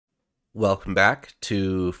Welcome back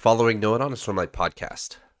to Following Noah on a Stormlight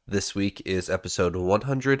podcast. This week is episode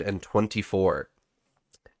 124,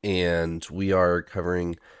 and we are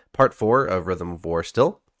covering part 4 of Rhythm of War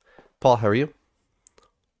still. Paul, how are you?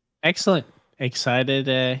 Excellent. Excited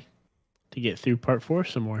to get through part 4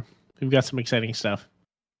 some more. We've got some exciting stuff.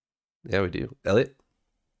 Yeah, we do. Elliot?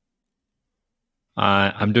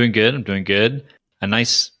 I'm doing good. A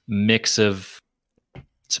nice mix of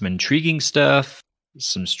some intriguing stuff,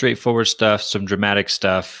 some straightforward stuff, some dramatic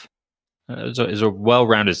stuff. It's a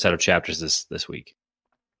well-rounded set of chapters this week.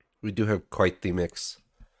 We do have quite the mix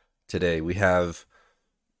today. We have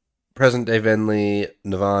present-day Venli,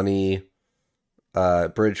 Navani,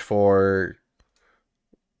 Bridge 4,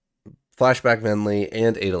 Flashback Venli,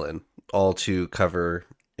 and Adolin, all to cover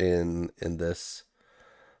in this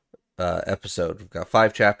episode. We've got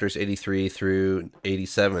 5 chapters, 83 through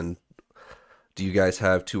 87. Do you guys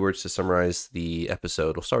have 2 words to summarize the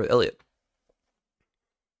episode? We'll start with Elliot.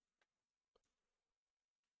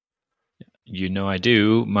 You know I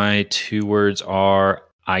do. My 2 words are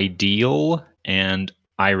ideal and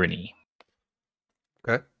irony.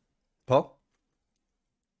 Okay. Paul?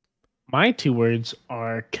 My 2 words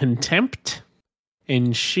are contempt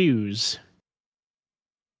and shoes.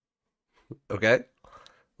 Okay.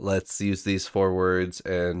 Let's use these 4 words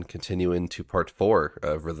and continue into part 4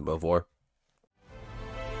 of Rhythm of War.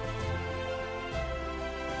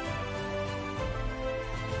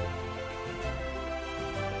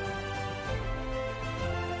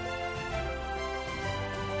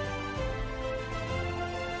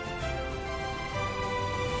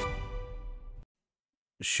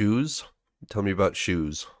 Shoes? Tell me about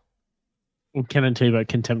shoes. Can I tell you about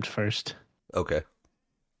contempt first? Okay.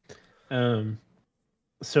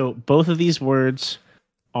 So both of these words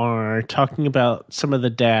are talking about some of the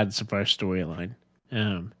dads of our storyline.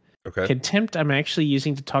 Okay. Contempt I'm actually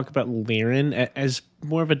using to talk about Liren as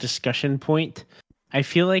more of a discussion point. I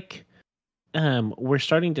feel like we're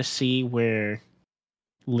starting to see where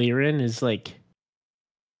Liren is like...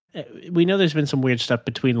 We know there's been some weird stuff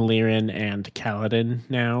between Liren and Kaladin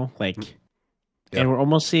now, and we're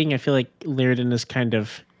almost seeing, I feel like Liren is kind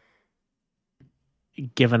of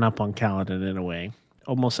given up on Kaladin in a way.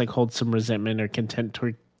 Almost like holds some resentment or contempt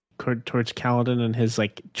towards Kaladin and his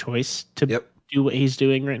choice to do what he's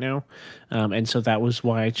doing right now. And so that was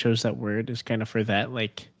why I chose that word, is kind of for that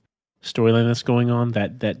storyline that's going on,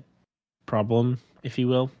 that problem, if you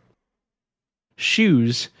will.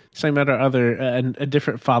 Shoes, talking about our other a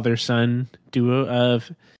different father-son duo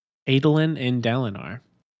of Adolin and Dalinar.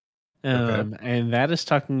 And that is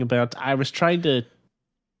talking about, I'm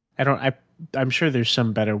sure there's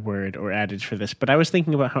some better word or adage for this, but I was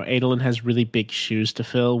thinking about how Adolin has really big shoes to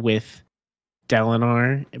fill with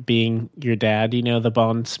Dalinar being your dad, the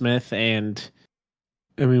bondsmith. And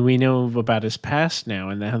I mean, we know about his past now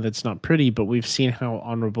and how that's not pretty, but we've seen how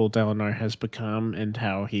honorable Dalinar has become and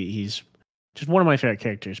how he's just one of my favorite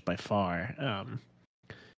characters by far.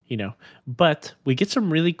 But we get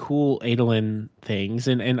some really cool Adolin things,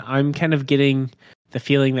 and I'm kind of getting the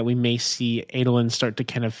feeling that we may see Adolin start to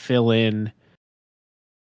kind of fill in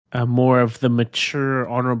more of the mature,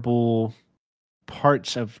 honorable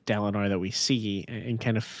parts of Dalinar that we see, and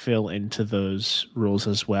kind of fill into those roles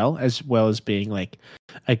as well as being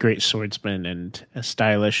a great swordsman and a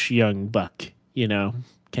stylish young buck, kind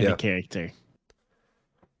of character.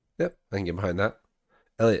 Yep, I can get behind that.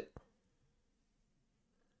 Elliot?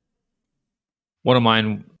 One of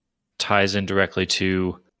mine ties in directly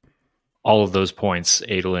to all of those points: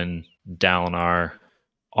 Adolin, Dalinar,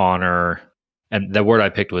 honor, and the word I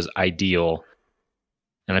picked was ideal.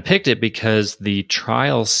 And I picked it because the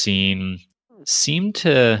trial scene seemed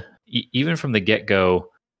to, even from the get-go,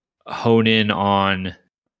 hone in on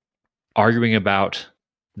arguing about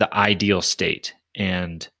the ideal state.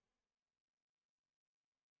 And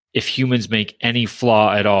if humans make any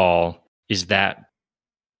flaw at all, is that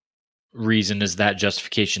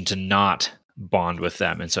justification to not bond with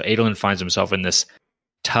them? And so Adolin finds himself in this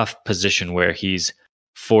tough position where he's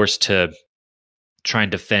forced to try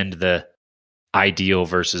and defend the ideal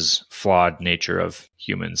versus flawed nature of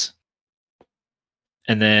humans.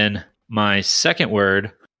 And then my second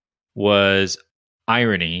word was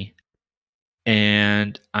irony,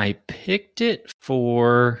 and I picked it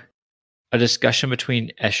for a discussion between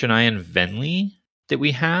Eshonai and Venli that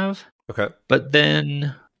we have. Okay. But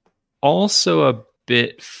then also a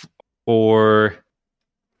bit for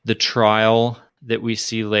the trial that we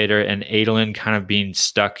see later, and Adolin kind of being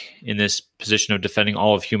stuck in this position of defending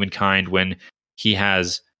all of humankind when he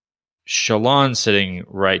has Shallan sitting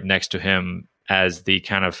right next to him as the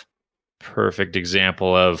kind of perfect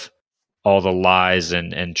example of all the lies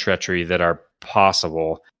and treachery that are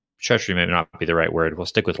possible. Treachery may not be the right word. We'll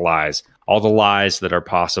stick with lies. All the lies that are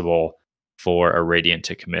possible for a Radiant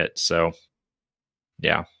to commit. So,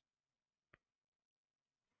 yeah.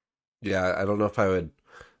 Yeah, I don't know if I would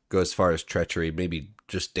go as far as treachery, maybe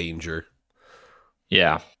just danger.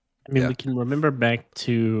 Yeah. I mean, we can remember back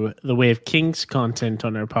to the Way of Kings content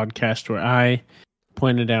on our podcast where I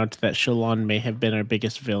pointed out that Shallan may have been our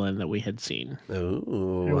biggest villain that we had seen.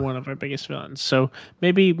 Ooh. Or one of our biggest villains. So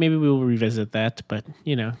maybe we will revisit that, but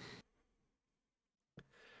you know.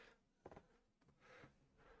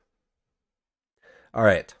 All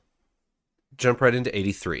right. Jump right into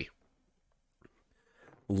 83.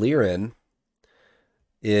 Lirin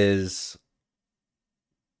is,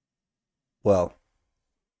 well,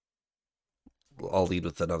 I'll lead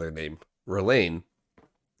with another name. Rlain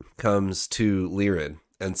comes to Lirin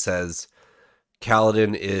and says,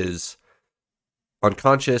 Kaladin is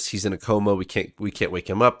unconscious. He's in a coma. We can't wake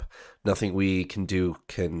him up. Nothing we can do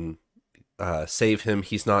can save him.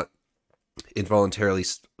 He's not involuntarily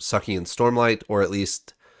sucking in Stormlight, or at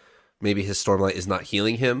least maybe his Stormlight is not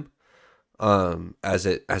healing him as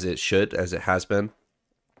it should, as it has been.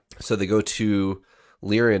 So they go to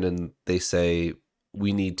Lirin and they say,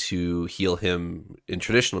 we need to heal him in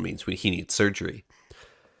traditional means. He needs surgery.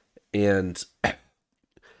 And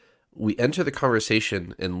we enter the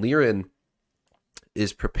conversation, and Lirin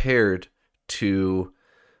is prepared to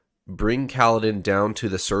bring Kaladin down to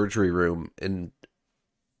the surgery room, and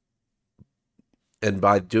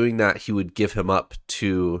by doing that, he would give him up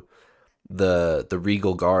to the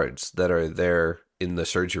regal guards that are there in the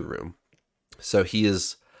surgery room. So he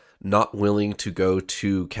is not willing to go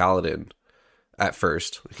to Kaladin at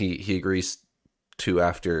first. He agrees to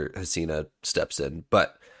after Hasina steps in,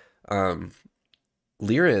 but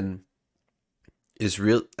Lirin is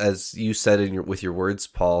real, as you said with your words,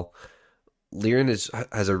 Paul. Lirin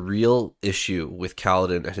has a real issue with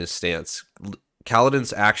Kaladin and his stance.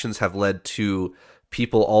 Kaladin's actions have led to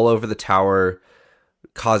people all over the tower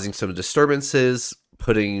causing some disturbances,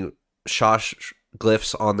 putting Shash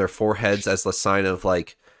glyphs on their foreheads as a sign of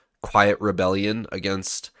like quiet rebellion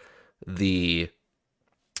against the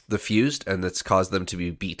fused, and that's caused them to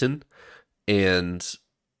be beaten. And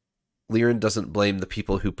Lirin doesn't blame the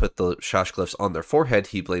people who put the Shash glyphs on their forehead.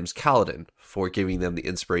 He blames Kaladin for giving them the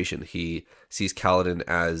inspiration. He sees Kaladin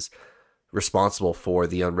as responsible for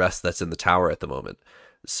the unrest that's in the tower at the moment.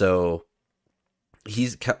 So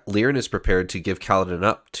Lirin is prepared to give Kaladin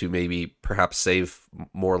up to maybe perhaps save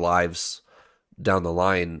more lives down the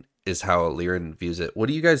line, is how Lirin views it. What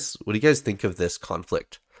do you guys think of this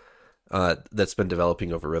conflict that's been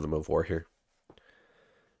developing over Rhythm of War here?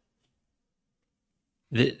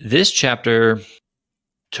 This chapter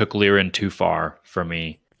took Lirin too far for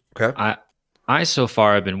me. Okay. I so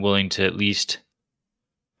far have been willing to at least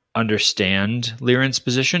understand Lirin's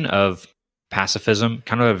position of pacifism,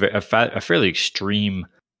 kind of a fairly extreme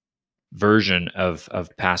version of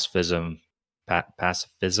pacifism.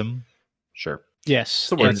 Pacifism, sure.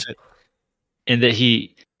 Yes, and that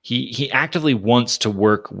he actively wants to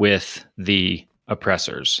work with the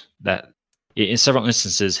oppressors. That in several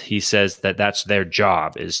instances he says that that's their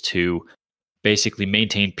job, is to basically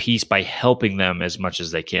maintain peace by helping them as much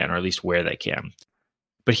as they can, or at least where they can.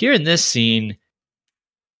 But here in this scene,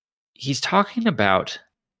 he's talking about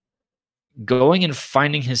going and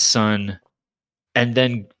finding his son and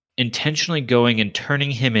then intentionally going and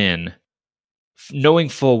turning him in, knowing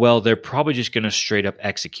full well they're probably just going to straight up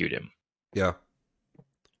execute him. Yeah.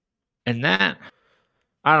 And that,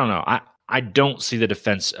 I don't know. I don't see the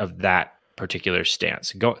defense of that particular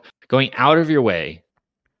stance. Going out of your way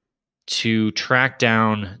to track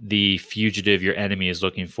down the fugitive your enemy is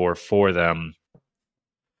looking for them,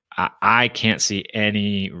 I can't see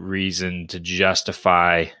any reason to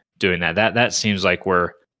justify doing that. That seems like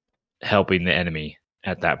we're helping the enemy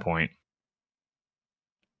at that point.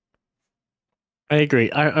 I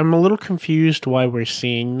agree. I'm a little confused why we're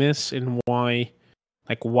seeing this and why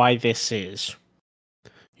this is.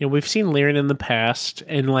 You know, we've seen Lirin in the past,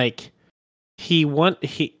 and like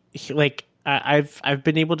I've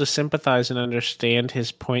been able to sympathize and understand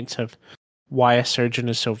his points of why a surgeon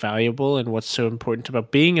is so valuable and what's so important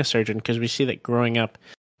about being a surgeon, because we see that growing up,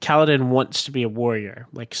 Kaladin wants to be a warrior,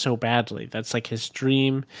 like so badly. That's like his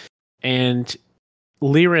dream. And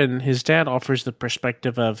Lirin, his dad, offers the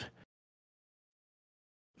perspective of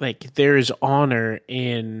like there is honor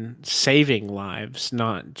in saving lives,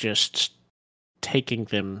 not just taking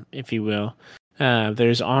them, if you will.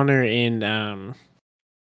 There's honor in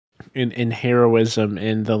heroism,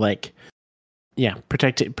 in the like, yeah,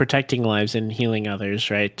 protecting lives and healing others,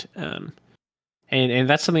 right? and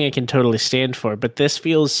that's something I can totally stand for. But this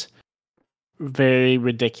feels very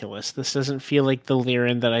ridiculous. This doesn't feel like the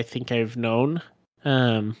Lirin that I think I've known.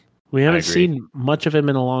 We haven't seen much of him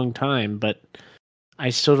in a long time, but I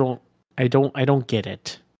still don't. I don't get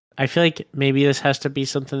it. I feel like maybe this has to be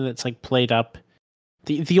something that's like played up.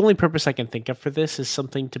 The only purpose I can think of for this is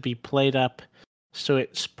something to be played up so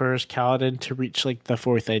it spurs Kaladin to reach like the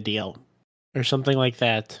fourth ideal or something like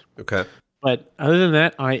that. Okay. But other than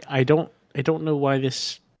that, I don't know why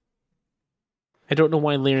this. I don't know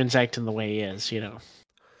why Lirin's acting the way he is. You know.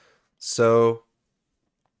 So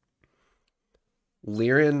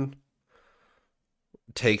Lirin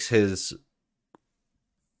takes his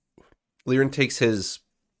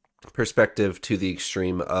perspective to the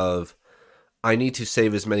extreme of, I need to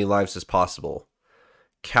save as many lives as possible.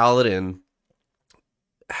 Kaladin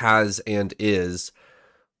has and is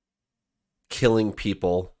killing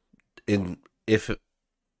people even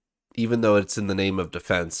though it's in the name of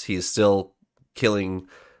defense, he is still killing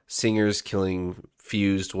singers, killing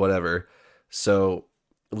fused, whatever. So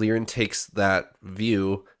Lirin takes that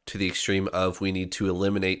view to the extreme of, we need to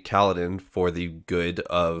eliminate Kaladin for the good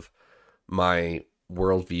of my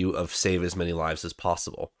worldview of save as many lives as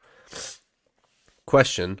possible.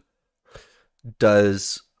 Question: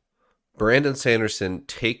 does Brandon Sanderson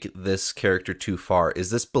take this character too far?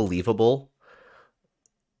 Is this believable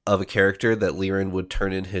of a character that Lirin would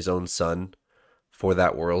turn in his own son for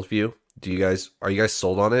that worldview? Are you guys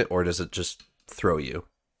sold on it, or does it just throw you?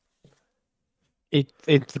 It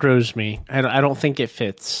throws me. I don't think it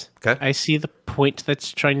fits. Okay. I see the point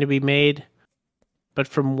that's trying to be made, but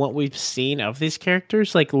from what we've seen of these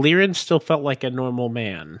characters, like Lirin still felt like a normal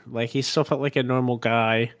man. Like he still felt like a normal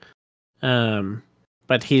guy.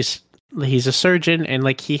 But he's a surgeon, and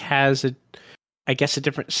like he has a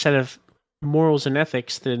different set of morals and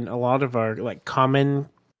ethics than a lot of our like common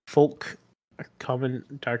folk, common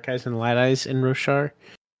dark eyes and light eyes in Roshar.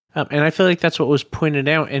 And I feel like that's what was pointed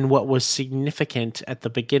out and what was significant at the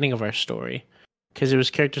beginning of our story. Because it was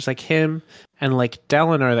characters like him and like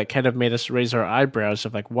Dalinar that kind of made us raise our eyebrows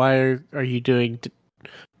of like, why are you doing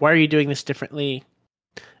this differently?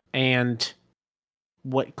 And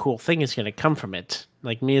what cool thing is going to come from it?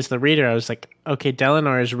 Like me as the reader, I was like, okay,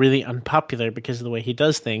 Dalinar is really unpopular because of the way he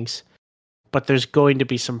does things, but there's going to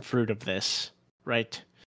be some fruit of this, right?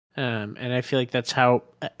 And I feel like that's how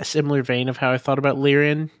a similar vein of how I thought about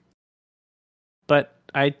Lirin. But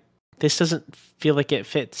this doesn't feel like it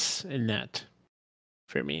fits in that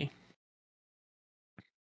for me.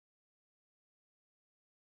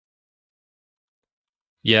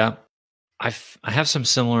 Yeah, I have some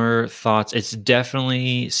similar thoughts. It's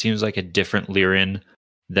definitely seems like a different Lirin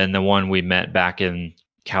than the one we met back in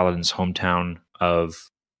Kaladin's hometown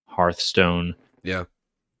of Hearthstone. Yeah.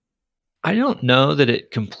 I don't know that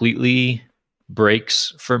it completely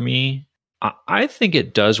breaks for me. I think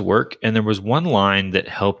it does work, and there was one line that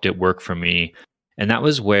helped it work for me, and that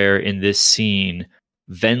was where in this scene,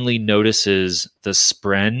 Venli notices the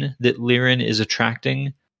spren that Lirin is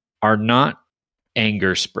attracting are not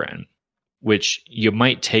anger spren, which you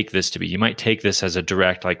might take this to be. You might take this as a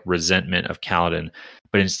direct like resentment of Kaladin,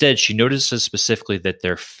 but instead she notices specifically that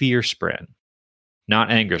they're fear spren, not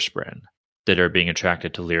anger spren, that are being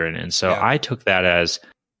attracted to Lirin. And so I took that as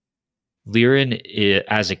Lirin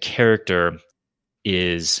as a character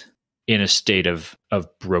is in a state of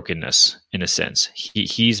brokenness in a sense.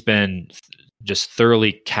 He's been just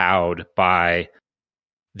thoroughly cowed by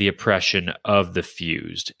the oppression of the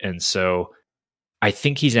fused. And so I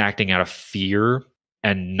think he's acting out of fear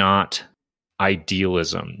and not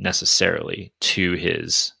idealism necessarily to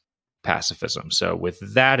his pacifism. So with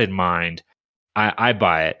that in mind, I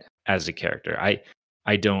buy it as a character.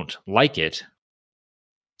 I don't like it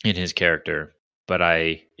in his character, but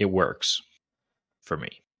it works for me.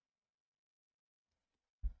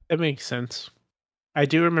 That makes sense. I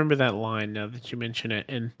do remember that line now that you mention it,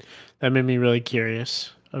 and that made me really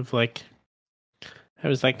curious of like, how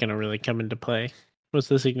is that going to really come into play? What's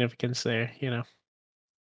the significance there, you know?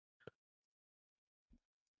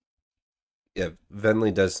 Yeah,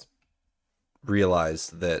 Venli does realize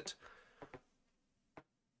that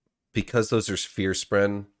because those are fear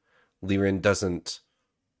spren, Lirin's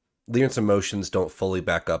emotions don't fully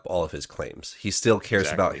back up all of his claims. He still cares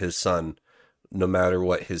about his son, no matter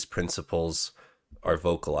what his principles are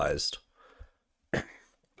vocalized.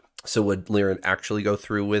 So would Lirin actually go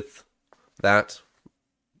through with that?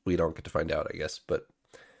 We don't get to find out, I guess. But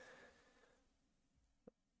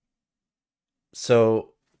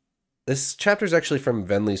so this chapter is actually from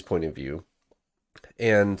Venli's point of view,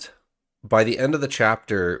 and by the end of the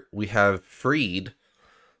chapter, we have freed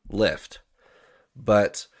Lift,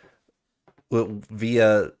 but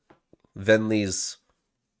via Venli's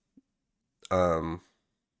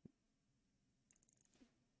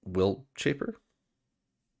will shaper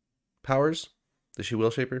powers. Does she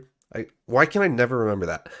will shaper? Why can I never remember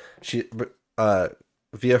that? She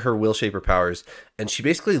via her will shaper powers, and she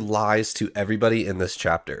basically lies to everybody in this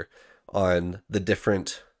chapter on the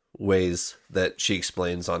different ways that she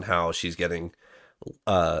explains on how she's getting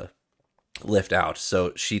Lift out.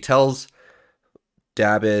 So she tells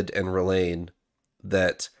Dabbid and Rlain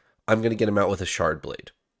that I'm going to get him out with a shard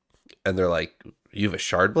blade. And they're like, you have a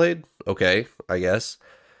shard blade? Okay, I guess.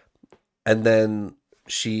 And then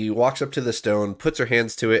she walks up to the stone, puts her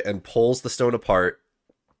hands to it, and pulls the stone apart.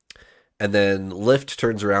 And then Lift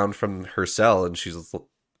turns around from her cell, and she's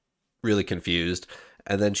really confused.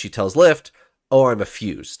 And then she tells Lift, oh, I'm a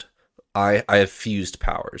fused. I have fused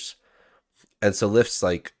powers. And so Lift's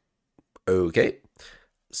like, okay.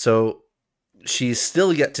 So she's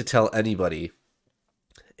still yet to tell anybody.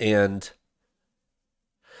 And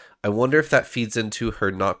I wonder if that feeds into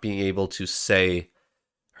her not being able to say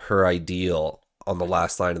her ideal on the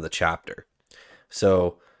last line of the chapter.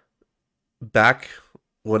 So back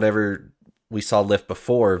whenever we saw Lift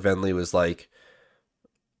before, Venli was like,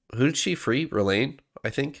 who did she free? Rlain, I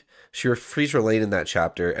think. She frees Rlain in that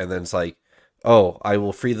chapter, and then it's like, oh, I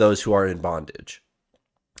will free those who are in bondage.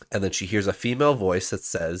 And then she hears a female voice that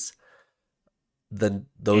says, then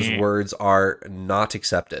those words are not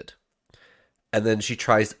accepted. And then she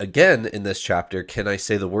tries again in this chapter, can I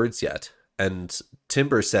say the words yet? And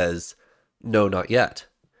Timber says, no, not yet.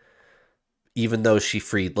 Even though she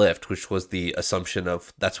freed Lift, which was the assumption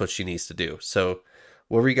of that's what she needs to do. So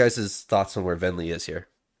what were you guys' thoughts on where Venli is here?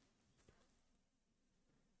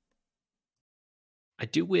 I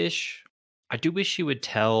do wish she would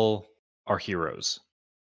tell our heroes.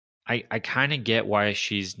 I kind of get why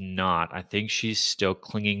she's not. I think she's still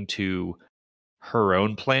clinging to her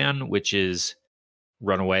own plan, which is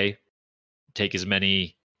run away, take as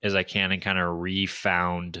many as I can, and kind of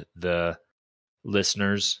refound the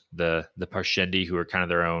listeners, the Parshendi, who are kind of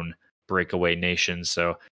their own breakaway nation.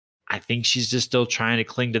 So I think she's just still trying to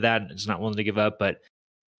cling to that. It's not willing to give up. But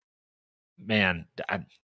man,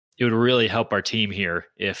 it would really help our team here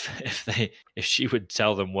if she would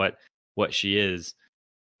tell them what she is.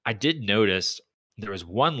 I did notice there was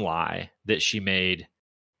one lie that she made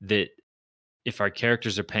that if our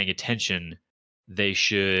characters are paying attention, they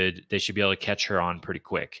should be able to catch her on pretty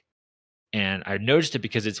quick. And I noticed it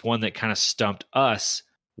because it's one that kind of stumped us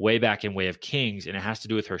way back in Way of Kings, and it has to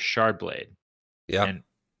do with her shard blade. Yeah. And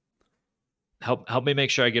help me make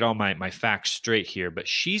sure I get all my facts straight here, but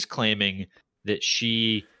she's claiming that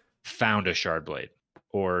she found a shard blade,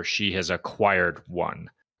 or she has acquired one,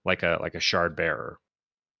 like a shard bearer.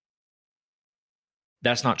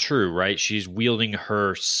 That's not true, right? She's wielding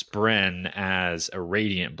her Spren as a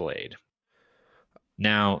radiant blade.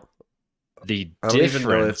 Now, the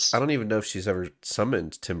difference... I don't even know if she's ever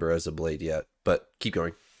summoned Timber as a blade yet, but keep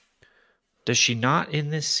going. Does she not in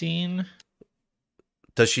this scene?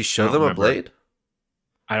 Does she show them a blade?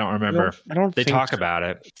 I don't remember. I don't they think talk so. about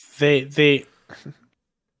it. They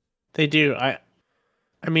do. I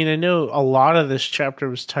mean, I know a lot of this chapter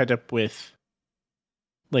was tied up with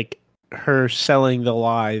like her selling the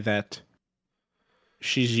lie that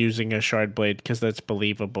she's using a shard blade because that's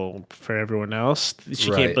believable for everyone else.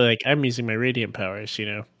 She can't be like, I'm using my radiant powers, you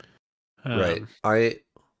know. Right.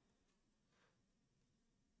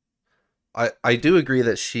 I do agree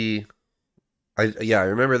that I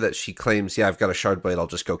remember that she claims, I've got a shard blade, I'll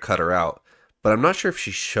just go cut her out. But I'm not sure if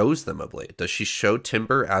she shows them a blade. Does she show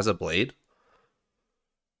Timber as a blade?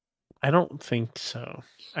 I don't think so.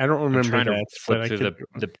 I don't remember I'm trying to flip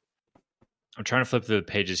through the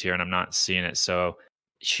pages here, and I'm not seeing it. So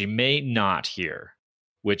she may not here,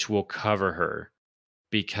 which will cover her,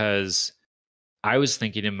 because I was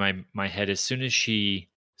thinking in my head, as soon as she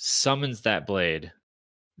summons that blade,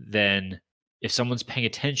 then if someone's paying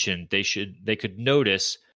attention, they could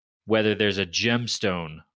notice whether there's a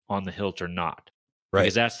gemstone on the hilt or not. Right.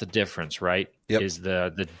 Because that's the difference, right? Yep. Is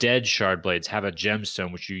the dead shard blades have a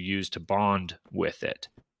gemstone which you use to bond with it,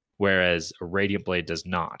 whereas a radiant blade does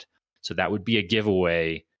not. So that would be a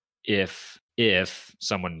giveaway if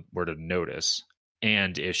someone were to notice,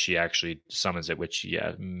 and if she actually summons it, which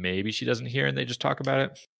maybe she doesn't hear and they just talk about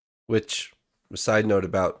it. Which, side note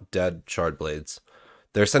about dead shard blades,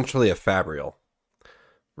 they're essentially a fabrial,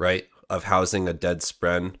 right? Of housing a dead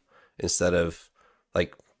Spren instead of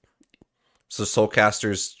so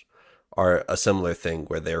soulcasters are a similar thing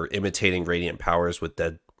where they're imitating radiant powers with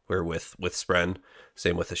Spren.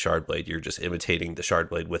 Same with the shard blade. You're just imitating the shard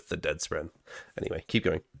blade with the dead Spren. Anyway, keep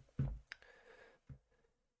going.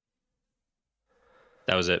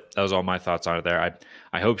 That was it. That was all my thoughts on it there.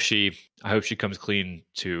 I hope she comes clean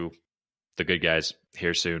to the good guys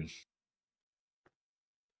here soon.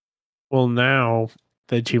 Well, now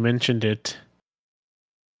that you mentioned it,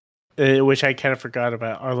 which I kind of forgot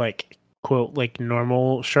about, are like quote like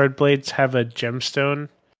normal shard blades have a gemstone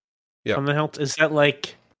on the hilt. Is that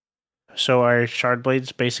like so? Our shard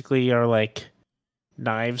blades basically are like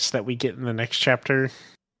knives that we get in the next chapter.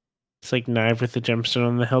 It's like knife with the gemstone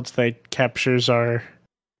on the hilt that captures our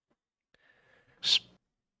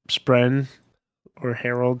spren or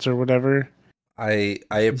heralds or whatever. I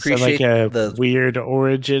appreciate the weird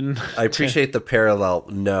origin. I appreciate the parallel.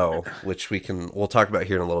 No, which we'll talk about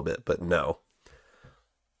here in a little bit, but no.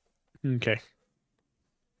 Okay.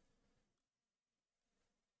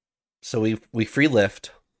 So we free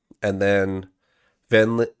Lift, and then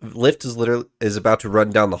Lift is about to run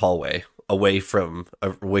down the hallway away from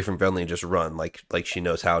Venli and just run like she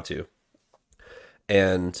knows how to.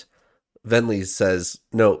 And Venli says,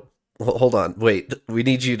 "No, hold on, wait. We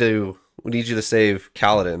need you to save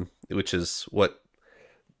Kaladin," which is what,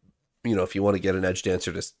 if you want to get an edge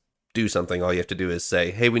dancer to do something, all you have to do is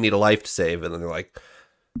say, "Hey, we need a life to save," and then they're like,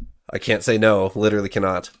 "I can't say no, literally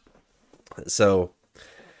cannot." So,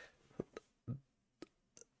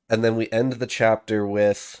 and then we end the chapter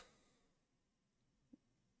with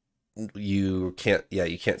you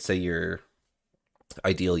can't say your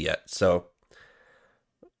ideal yet. So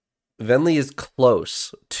Venli is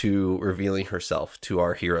close to revealing herself to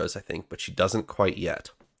our heroes, I think, but she doesn't quite yet.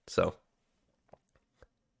 So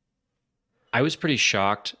I was pretty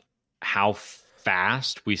shocked how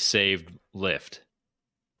fast we saved Lift.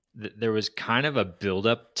 There was kind of a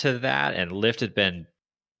buildup to that, and Lift had been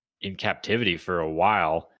in captivity for a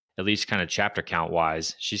while, at least kind of chapter count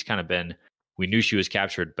wise. She's kind of been, we knew she was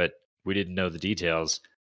captured, but we didn't know the details.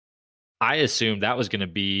 I assumed that was going to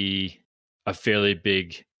be a fairly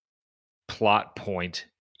big plot point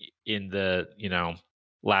in the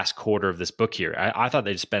last quarter of this book here. I thought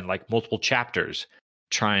they'd spend like multiple chapters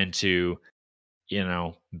trying to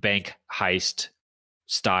bank heist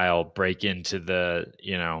style break into the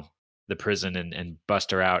the prison and bust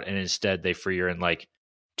her out, and instead they free her in like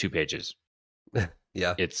 2 pages.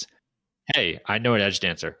 Yeah, it's, hey, I know an edge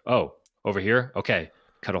dancer. Oh, over here, okay,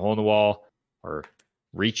 cut a hole in the wall or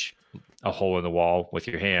reach a hole in the wall with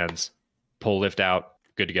your hands, pull Lift out,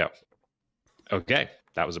 good to go. Okay,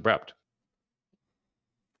 that was abrupt.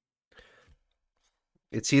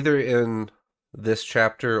 It's either in this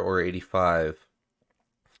chapter or 85,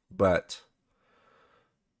 but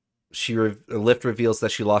Lift reveals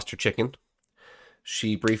that she lost her chicken.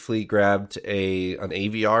 She briefly grabbed an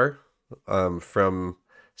AVR from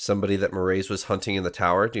somebody that Mraize was hunting in the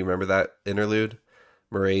tower. Do you remember that interlude?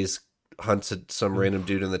 Mraize hunted some random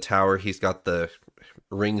dude in the tower. He's got the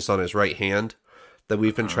rings on his right hand that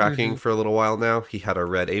we've been tracking for a little while now. He had a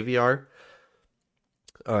red AVR.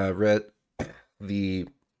 The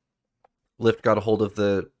Lift got a hold of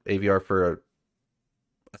the AVR for a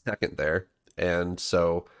second there, and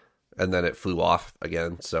then it flew off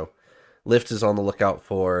again. So Lift is on the lookout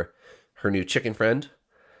for her new chicken friend,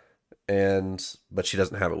 but she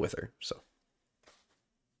doesn't have it with her. So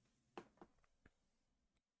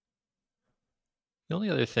the only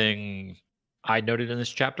other thing I noted in this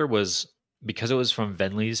chapter was, because it was from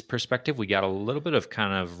Venli's perspective, we got a little bit of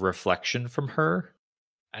kind of reflection from her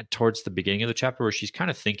towards the beginning of the chapter, where she's kind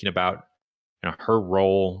of thinking about her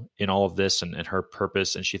role in all of this and her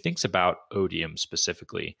purpose, and she thinks about Odium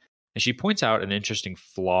specifically, and she points out an interesting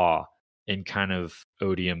flaw in kind of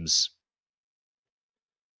Odium's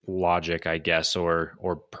logic, I guess, or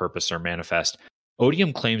purpose or manifest.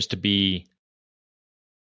 Odium claims to be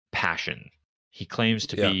passion. He claims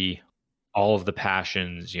to be all of the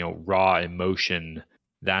passions, raw emotion.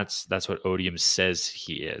 That's what Odium says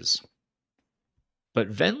he is. But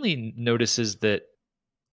Venli notices that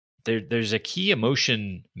there's a key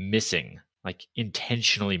emotion missing, like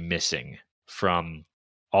intentionally missing from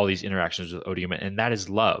all these interactions with Odium, and that is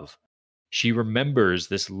love. She remembers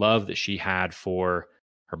this love that she had for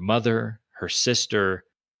her mother, her sister,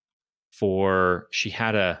 she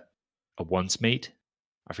had a once mate.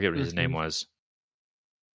 I forget what his name was.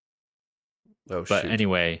 Oh, but shoot.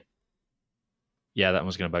 Anyway, yeah, that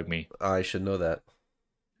one's going to bug me. I should know that.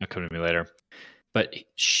 It'll come to me later. But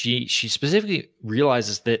she specifically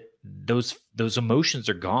realizes that those emotions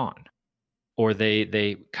are gone, or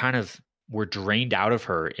they kind of were drained out of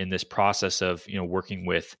her in this process of working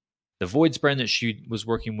with the Voidspren that she was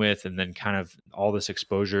working with, and then kind of all this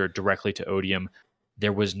exposure directly to Odium.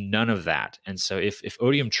 There was none of that, and so if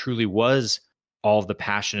Odium truly was all of the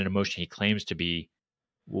passion and emotion he claims to be,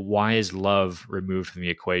 why is love removed from the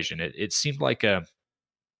equation? It seemed like a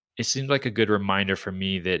it seemed like a good reminder for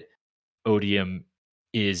me that Odium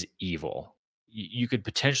is evil. You could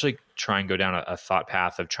potentially try and go down a thought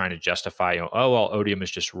path of trying to justify, oh, well, Odium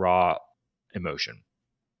is just raw emotion.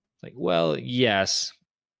 Like, well, yes,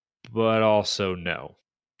 but also no.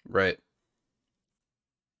 Right.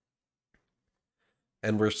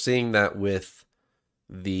 And we're seeing that with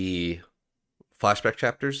the flashback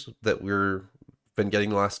chapters that we've been getting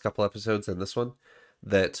the last couple episodes and this one,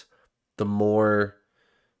 that the more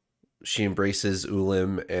she embraces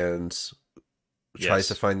Ulim and tries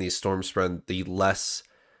to find these Stormspren, the less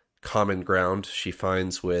common ground she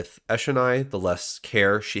finds with Eshonai, the less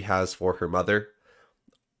care she has for her mother.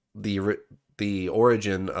 The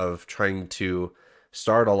origin of trying to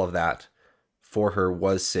start all of that for her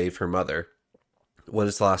was save her mother. When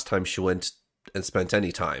is the last time she went and spent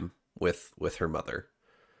any time with her mother,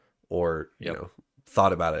 or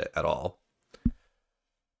thought about it at all?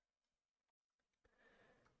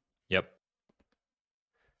 Yep.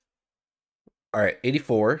 All right,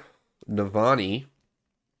 84. Navani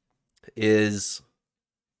has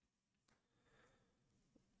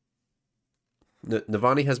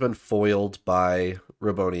been foiled by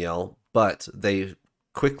Raboniel, but they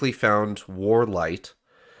quickly found Warlight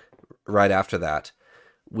right after that,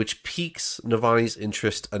 which piques Navani's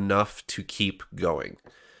interest enough to keep going.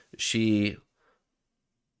 She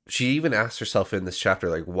even asks herself in this chapter,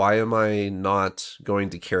 like, why am I not going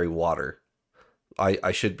to carry water?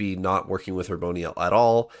 I should be not working with Raboniel at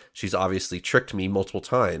all. She's obviously tricked me multiple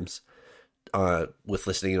times with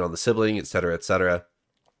listening in on the sibling, etc., etc.,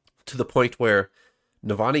 to the point where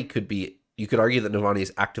Navani you could argue that Navani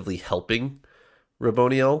is actively helping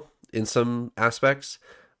Raboniel in some aspects,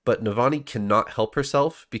 but Navani cannot help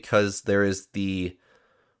herself because there is the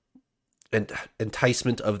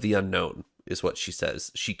enticement of the unknown, is what she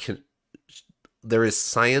says. There is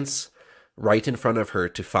science right in front of her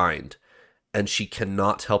to find, and she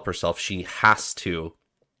cannot help herself. She has to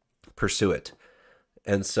pursue it.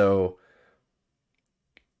 And so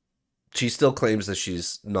she still claims that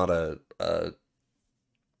she's not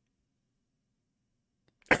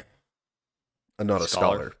not a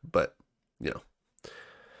scholar, but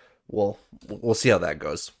we'll see how that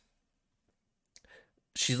goes.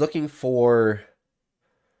 She's looking for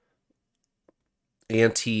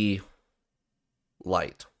anti-light,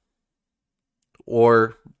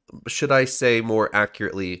 or should I say more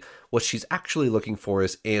accurately, what she's actually looking for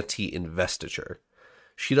is anti-investiture.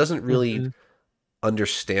 She doesn't really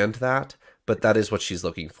understand that, but that is what she's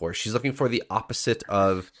looking for. She's looking for the opposite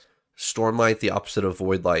of Stormlight, the opposite of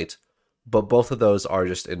Voidlight, but both of those are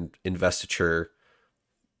just investiture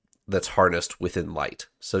that's harnessed within light.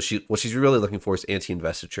 So what she's really looking for is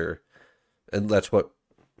anti-investiture, and that's what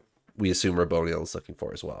we assume Raboniel is looking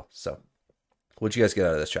for as well. So what'd you guys get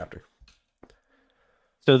out of this chapter?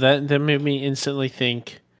 So that made me instantly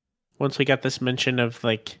think, once we got this mention of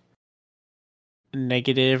like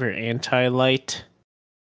negative or anti-light,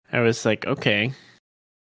 I was like, okay,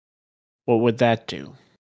 what would that do?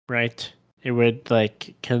 Right? It would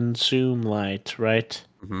like consume light, right?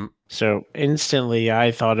 Mm-hmm. So instantly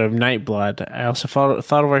I thought of Nightblood. I also thought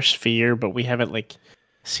of our sphere, but we haven't like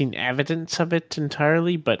seen evidence of it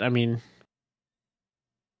entirely. But I mean,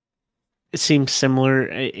 it seems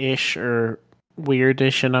similar-ish or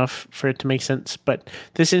weirdish enough for it to make sense. But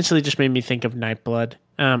this instantly just made me think of Nightblood.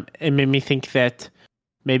 It made me think that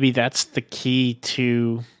maybe that's the key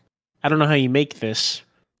to, I don't know how you make this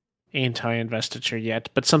anti-investiture yet,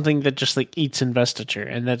 but something that just like eats investiture,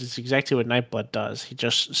 and that is exactly what Nightblood does. He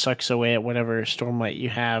just sucks away at whatever Stormlight you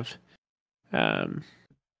have,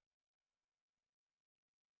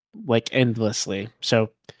 like endlessly.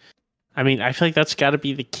 So, I mean, I feel like that's got to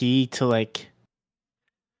be the key to like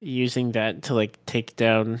using that to like take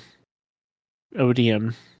down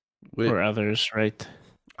Odium or others, right?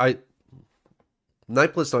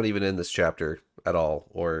 Nightblood's not even in this chapter at all,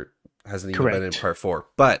 or hasn't even been in part 4.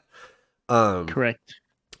 But correct.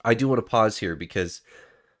 I do want to pause here because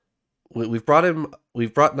we've brought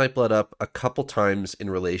Nightblood up a couple times in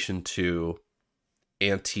relation to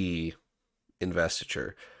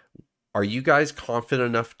anti-investiture. Are you guys confident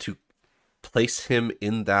enough to place him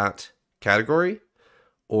in that category,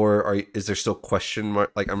 or is there still question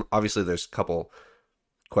mark? Like, obviously there's a couple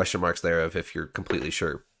question marks there of if you're completely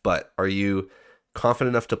sure, but are you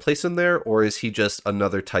confident enough to place him there, or is he just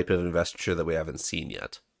another type of investiture that we haven't seen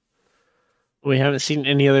yet? We haven't seen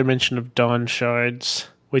any other mention of Dawn Shards,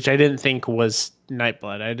 which I didn't think was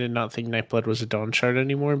Nightblood. I did not think Nightblood was a Dawn Shard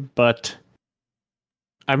anymore, but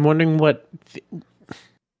I'm wondering what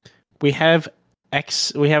we have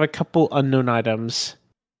a couple unknown items,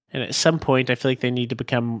 And at some point, I feel like they need to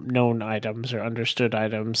become known items or understood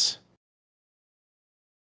items.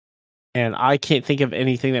 And I can't think of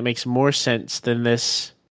anything that makes more sense than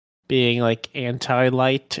this being like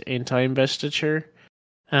anti-light, anti-investiture.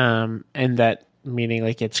 And that meaning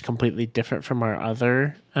like it's completely different from our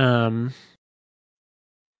other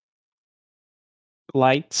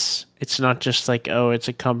lights. It's not just like, oh, it's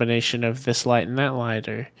a combination of this light and that light,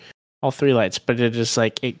 or all three lights, but it is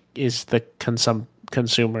like it is the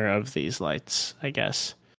consumer of these lights, I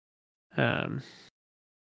guess. And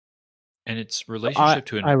its relationship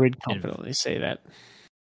to I would confidently say that.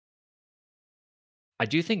 I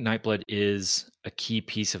do think Nightblood is a key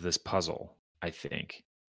piece of this puzzle, I think.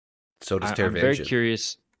 So does Taravangian. I'm very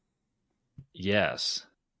curious. Yes,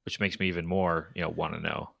 which makes me even more, want to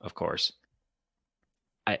know, of course.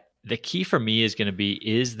 The key for me is going to be,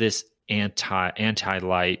 is this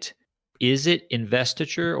anti-light, is it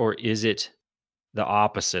investiture or is it the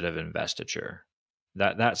opposite of investiture?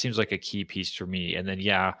 That seems like a key piece for me. And then,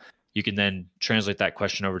 you can then translate that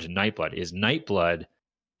question over to Nightblood. Is Nightblood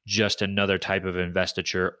just another type of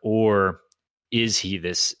investiture, or is he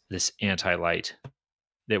this anti-light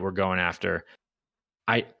that we're going after?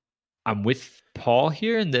 I'm with Paul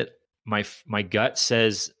here in that my gut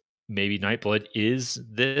says maybe Nightblood is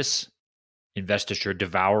this investiture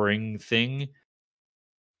devouring thing.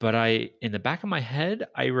 But in the back of my head,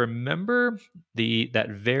 I remember that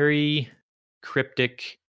very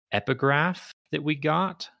cryptic epigraph that we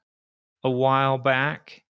got a while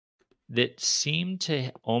back that seemed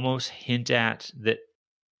to almost hint at that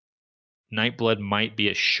Nightblood might be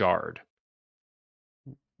a shard.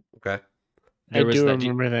 Okay. I do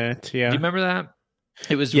remember that, yeah. Do you remember that?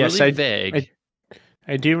 It was really vague.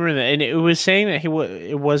 I do remember that, and it was saying that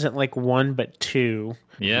it wasn't like one but two.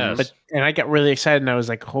 Yes. And I got really excited, and I was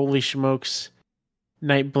like, "Holy smokes!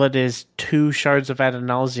 Nightblood is 2 shards of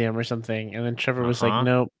Adonalsium or something." And then Trevor was like,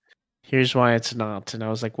 "Nope, here's why it's not." And I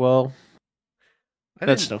was like, "Well,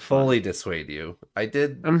 that's no fun." Fully dissuade you. I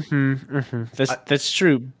did. That's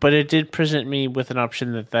true, but it did present me with an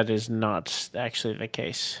option that is not actually the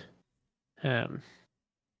case. And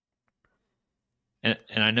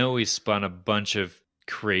I know we spun a bunch of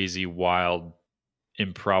crazy, wild,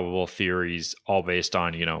 improbable theories, all based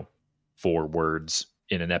on 4 words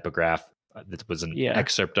in an epigraph that was an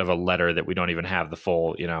excerpt of a letter that we don't even have the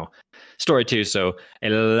full story to. So a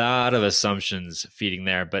lot of assumptions feeding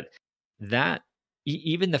there, but that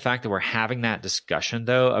even the fact that we're having that discussion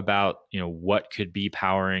though about what could be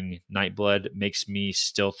powering Nightblood makes me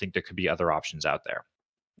still think there could be other options out there.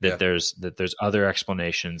 That there's other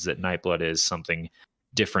explanations that Nightblood is something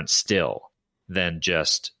different still than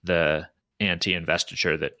just the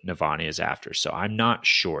anti-investiture that Navani is after. So I'm not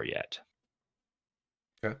sure yet.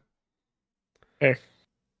 Okay. Fair.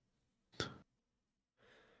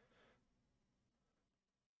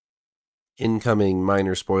 Incoming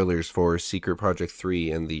minor spoilers for Secret Project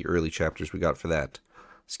 3 and the early chapters we got for that.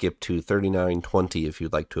 Skip to 39:20 if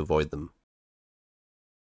you'd like to avoid them.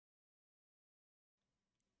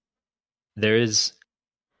 There is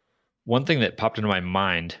one thing that popped into my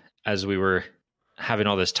mind as we were having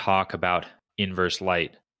all this talk about inverse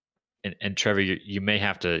light, and Trevor, you may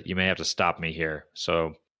have to stop me here.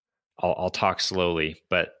 So I'll talk slowly.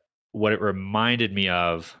 But what it reminded me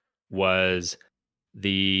of was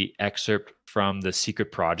the excerpt from the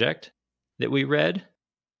Secret Project that we read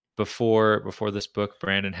before this book.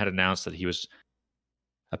 Brandon had announced that he was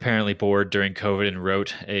apparently bored during COVID and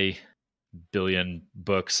wrote a billion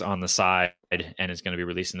books on the side and is going to be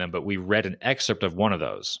releasing them. But we read an excerpt of one of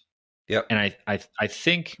those. Yep. And I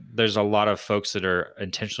think there's a lot of folks that are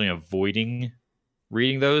intentionally avoiding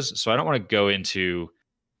reading those. So I don't want to go into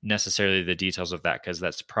necessarily the details of that because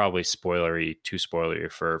that's probably too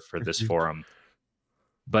spoilery for this forum.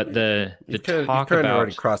 But the talk about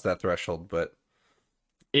already crossed that threshold, but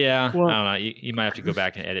yeah, well, I don't know. You might have to go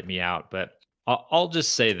back and edit me out, but I'll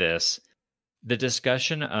just say this: the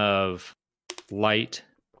discussion of light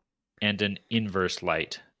and an inverse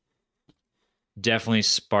light definitely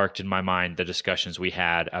sparked in my mind the discussions we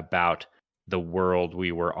had about the world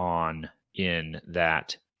we were on in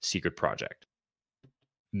that Secret Project.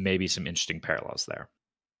 Maybe some interesting parallels there.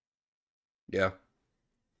 Yeah.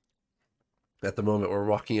 At the moment, we're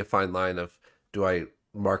walking a fine line of, do I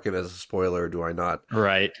mark it as a spoiler or do I not?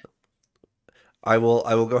 Right. I will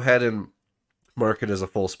go ahead and mark it as a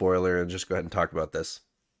full spoiler and just go ahead and talk about this.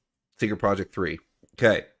 Secret Project 3.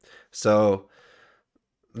 Okay. So,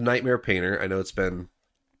 Nightmare Painter. I know it's been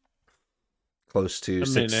close to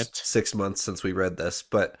 6 months since we read this,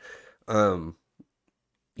 but Yumi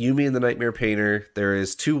and the Nightmare Painter, there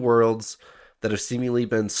is 2 worlds. that have seemingly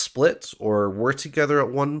been split or were together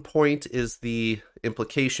at one point is the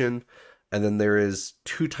implication. And then there is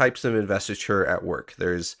two types of investiture at work.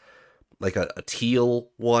 There's like a teal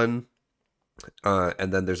one,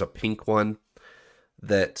 and then there's a pink one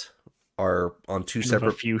that are on two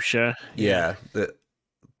separate fuchsia. Yeah, the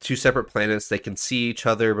two separate planets. They can see each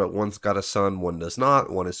other, but one's got a sun, one does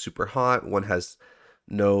not. One is super hot, one has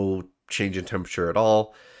no change in temperature at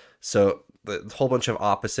all. So the whole bunch of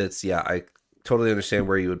opposites. Yeah, I totally understand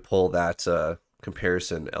where you would pull that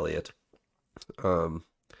comparison, Elliot.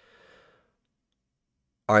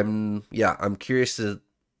 I'm curious to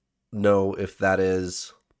know if that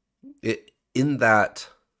is it. In that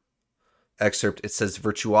excerpt, it says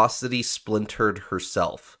Virtuosity splintered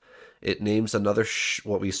herself. It names another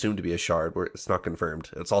what we assume to be a shard, where it's not confirmed.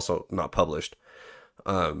 It's also not published,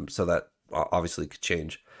 so that obviously could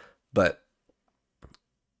change. But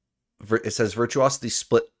it says Virtuosity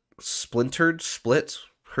split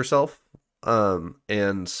herself,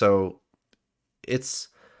 and so it's.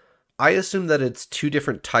 I assume that it's two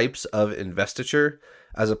different types of investiture,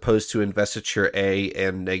 as opposed to investiture A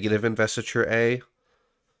and negative investiture A.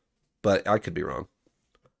 But I could be wrong.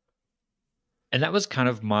 And that was kind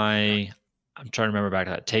of I'm trying to remember back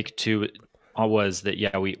to that. Take two was that,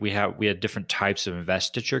 yeah, we had different types of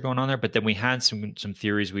investiture going on there, but then we had some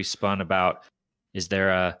theories we spun about, is there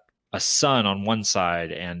a sun on one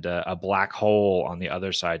side and a black hole on the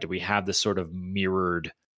other side? Do we have this sort of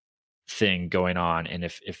mirrored thing going on? And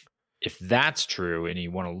if that's true, and you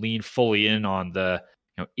want to lean fully in on the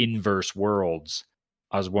inverse worlds,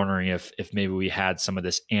 I was wondering if maybe we had some of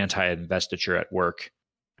this anti-investiture at work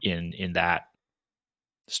in that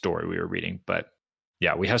story we were reading. But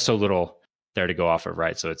yeah, we have so little there to go off of,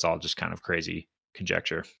 right? So it's all just kind of crazy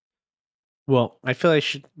conjecture. Well, I feel I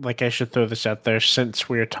should throw this out there since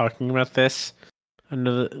we're talking about this. I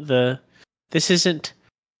know this isn't.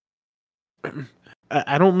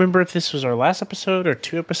 I don't remember if this was our last episode or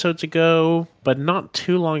 2 episodes ago, but not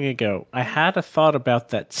too long ago, I had a thought about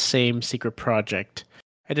that same secret project.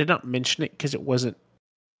 I did not mention it because it wasn't.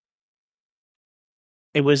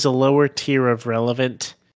 It was a lower tier of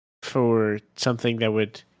relevant for something that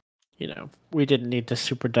would, we didn't need to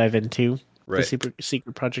super dive into the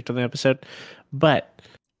secret project on the episode. But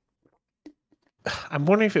I'm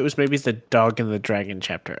wondering if it was maybe the Dog and the Dragon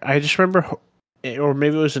chapter. I just remember, or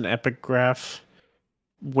maybe it was an epigraph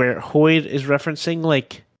where Hoid is referencing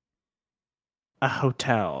like a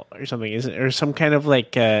hotel or something, isn't it? Or some kind of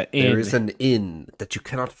like inn. There is an inn that you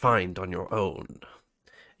cannot find on your own.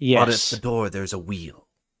 Yes. On at the door, there's a wheel.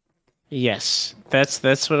 Yes, that's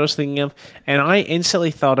what I was thinking of, and I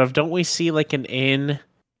instantly thought of. Don't we see like an inn?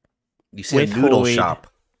 You see a noodle shop.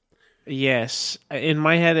 Yes, in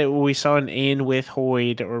my head, we saw an inn with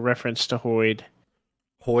Hoid or reference to Hoid.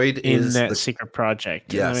 Hoid is that secret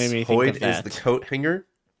project. Yes, Hoid is the coat hanger.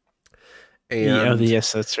 And,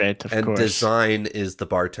 yes, that's right. Of course. And Design is the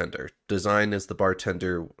bartender. Design is the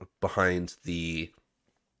bartender behind the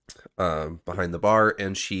bar,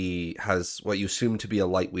 and she has what you assume to be a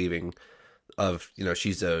light weaving of,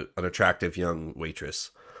 she's an attractive young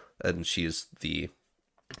waitress, and she's the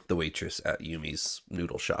waitress at Yumi's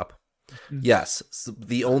noodle shop. Mm-hmm. Yes, so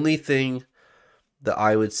the only thing that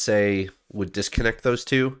I would say would disconnect those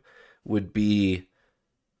two would be,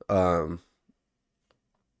 I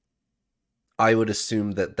would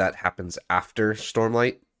assume that happens after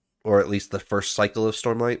Stormlight, or at least the first cycle of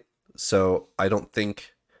Stormlight. So I don't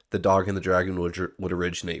think the Dog and the Dragon would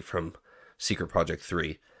originate from Secret Project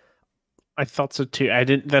 3. I thought so too.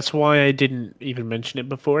 That's why I didn't even mention it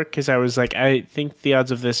before, because I was like, I think the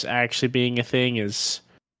odds of this actually being a thing is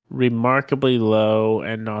remarkably low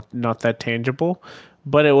and not that tangible.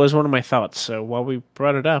 But it was one of my thoughts. So while we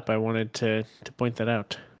brought it up, I wanted to point that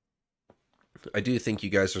out. I do think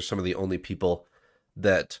you guys are some of the only people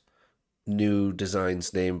that knew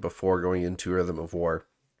Design's name before going into Rhythm of War,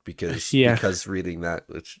 because reading that,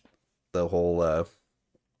 which the whole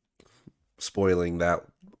spoiling that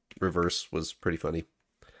reverse was pretty funny.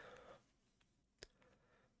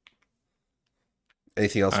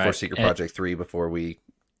 Anything else for Secret Project 3 before we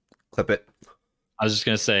clip it? I was just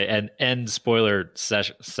going to say, and end spoiler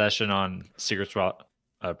session on Secret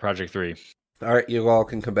Project 3. All right, you all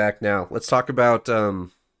can come back now. Let's talk about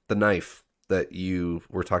the knife that you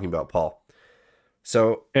were talking about, Paul.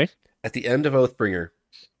 So, At the end of Oathbringer,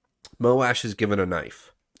 Moash is given a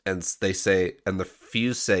knife, and they say, and the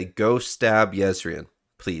Fuse say, "Go stab Jezrien,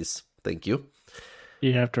 please, thank you."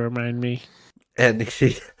 You have to remind me. And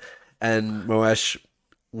Moash,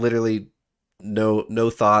 literally,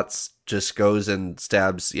 no thoughts, just goes and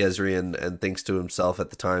stabs Jezrien and thinks to himself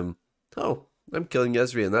at the time, "Oh, I'm killing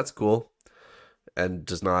Jezrien. That's cool." and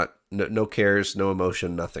does not no cares, no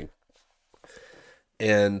emotion, nothing.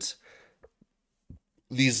 And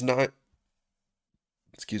these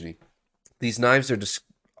these knives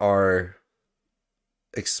are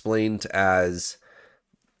explained as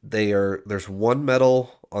there's one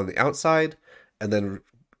metal on the outside, and then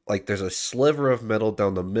like there's a sliver of metal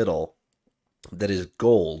down the middle that is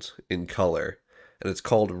gold in color, and it's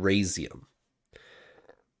called raysium.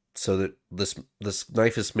 So that this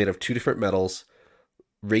knife is made of two different metals.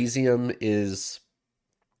 Raysium is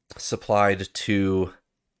supplied to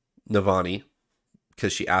Navani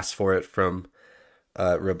because she asked for it from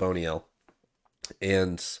Raboniel,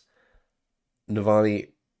 and Navani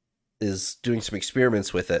is doing some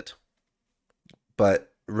experiments with it,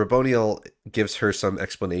 but Raboniel gives her some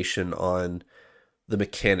explanation on the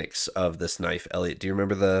mechanics of this knife. Elliot, do you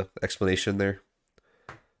remember the explanation there?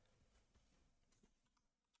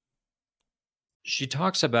 She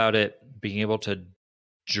talks about it being able to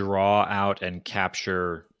draw out and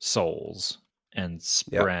capture souls and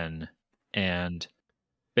spren. Yep. And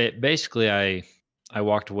basically I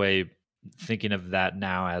walked away thinking of that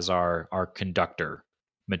now as our conductor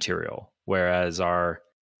material, whereas our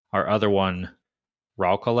other one,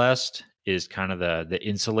 Raukalest, is kind of the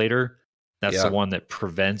insulator. That's the one that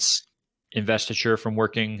prevents investiture from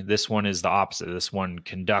working. This one is the opposite. This one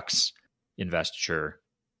conducts investiture,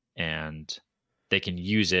 and they can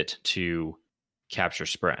use it to capture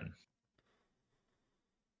spren.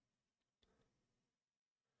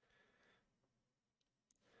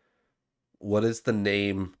 What is the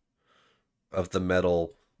name of the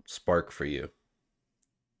metal spark for you?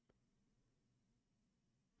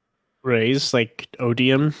 Rays, like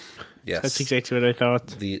odium. Yes, that's exactly what I thought.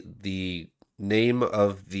 The name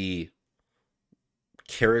of the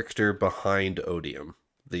character behind odium,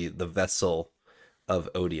 the vessel of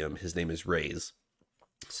odium, his name is Rays.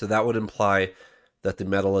 So that would imply that the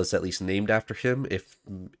metal is at least named after him,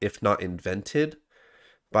 if not invented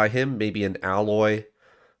by him. Maybe an alloy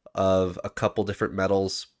of a couple different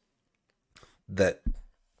metals that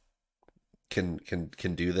can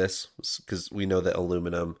do this, because we know that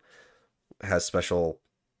aluminum has special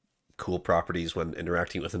cool properties when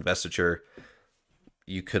interacting with investiture.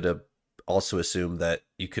 You could also assume that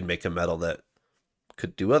you could make a metal that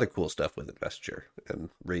could do other cool stuff with investiture, and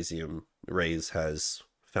Rays has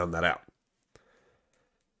found that out.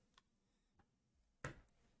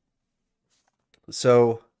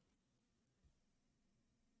 So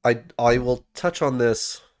I will touch on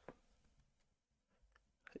this,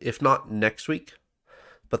 if not next week,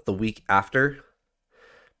 but the week after,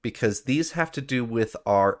 because these have to do with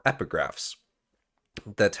our epigraphs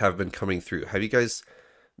that have been coming through. Have you guys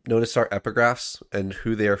noticed our epigraphs and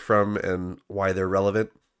who they are from and why they're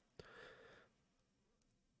relevant?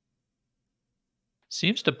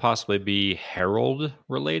 Seems to possibly be Herald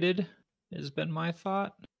related, has been my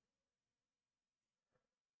thought.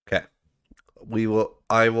 Okay.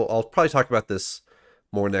 I'll probably talk about this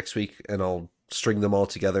more next week, and I'll string them all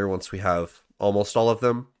together once we have almost all of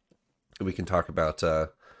them. We can talk about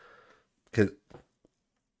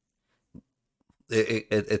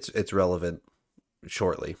it's relevant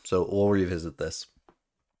shortly, so we'll revisit this.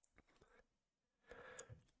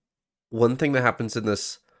 One thing that happens in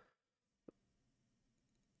this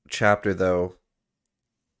chapter, though,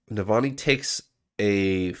 Navani takes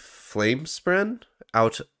a flame spren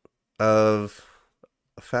out of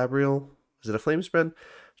a fabrial. Is it a flame spren?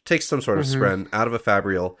 Takes some sort of spren out of a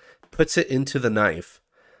fabrial, puts it into the knife,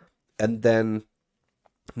 and then,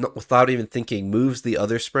 without even thinking, moves the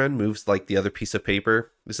other spren, moves like the other piece of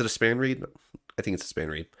paper. Is it a span reed? I think it's a span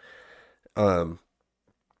reed.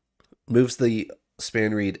 Moves the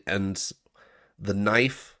span reed, and the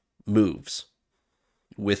knife moves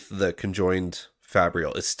with the conjoined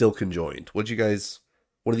fabrial. It's still conjoined. What are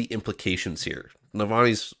the implications here?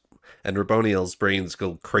 Navani's and Raboniel's brains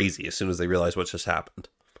go crazy as soon as they realize what just happened.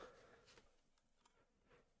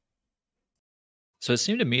 So it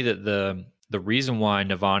seemed to me that the reason why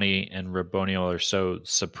Navani and Raboniel are so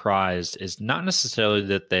surprised is not necessarily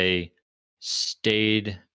that they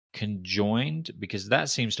stayed conjoined, because that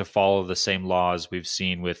seems to follow the same laws we've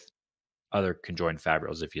seen with other conjoined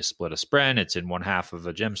fabrials. If you split a spren, it's in one half of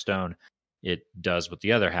a gemstone, it does what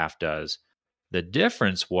the other half does. The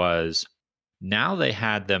difference was now they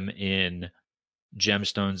had them in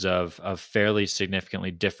gemstones of fairly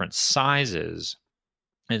significantly different sizes.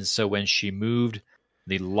 And so when she moved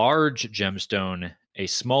the large gemstone a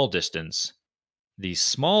small distance, the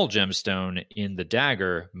small gemstone in the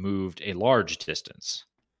dagger moved a large distance.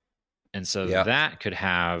 And so that could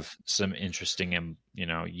have some interesting,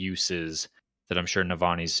 uses that I'm sure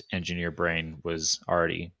Navani's engineer brain was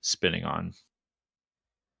already spinning on.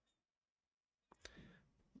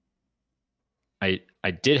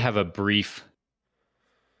 I did have a brief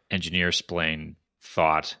engineer explain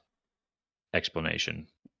thought explanation.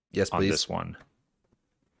 Yes, on please. this one,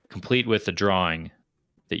 complete with the drawing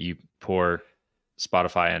that you poor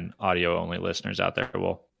Spotify and audio only listeners out there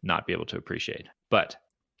will not be able to appreciate. But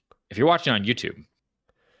if you're watching on YouTube,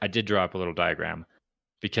 I did draw up a little diagram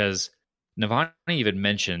because Navani even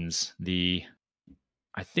mentions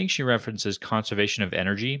I think she references conservation of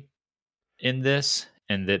energy in this,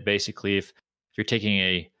 and that basically if you're taking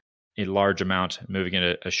a large amount, moving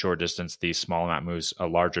it a short distance, the small amount moves a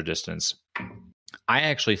larger distance. I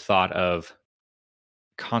actually thought of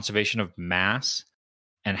conservation of mass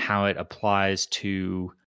and how it applies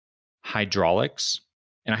to hydraulics.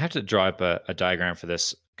 And I have to draw up a diagram for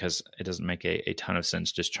this because it doesn't make a ton of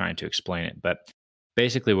sense just trying to explain it. But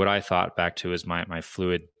basically what I thought back to is my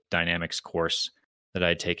fluid dynamics course that I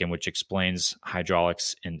had taken, which explains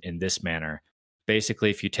hydraulics in this manner. Basically,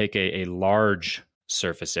 if you take a large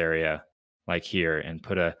surface area like here and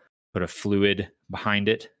put a fluid behind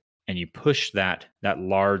it, and you push that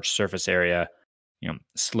large surface area,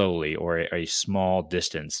 slowly or a small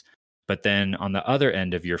distance, but then on the other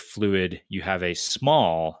end of your fluid, you have a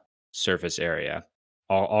small surface area,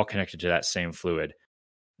 all connected to that same fluid.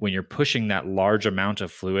 When you're pushing that large amount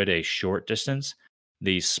of fluid a short distance,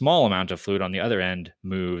 the small amount of fluid on the other end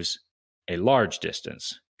moves a large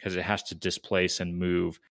distance because it has to displace and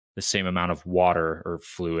move the same amount of water or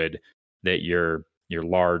fluid that your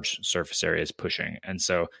large surface area is pushing. And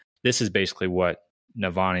so this is basically what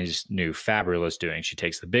Navani's new Fabrial is doing. She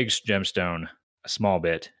takes the big gemstone a small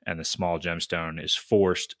bit, and the small gemstone is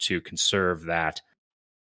forced to conserve that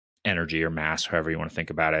energy or mass, however you want to think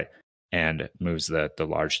about it, and moves the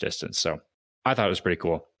large distance. So I thought it was pretty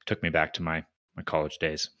cool. Took me back to my college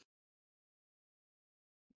days.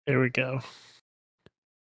 There we go.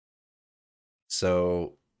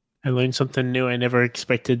 So I learned something new I never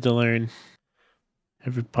expected to learn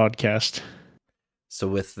every podcast. So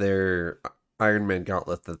with their Iron Man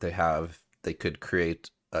gauntlet that they have, they could create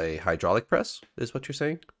a hydraulic press, is what you're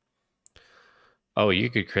saying? Oh, you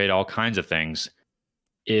could create all kinds of things.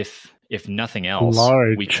 If nothing else,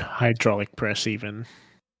 large hydraulic press even.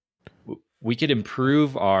 We could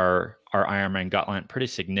improve our Iron Man gauntlet pretty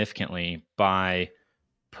significantly by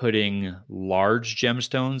putting large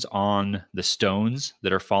gemstones on the stones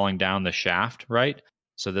that are falling down the shaft, right?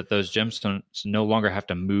 So that those gemstones no longer have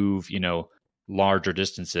to move, larger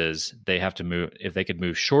distances. They have to move, if they could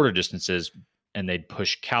move shorter distances, and they'd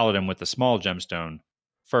push Kaladin with the small gemstone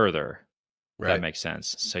further. Right. That makes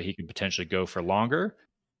sense. So he could potentially go for longer.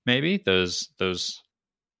 Maybe those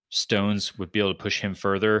stones would be able to push him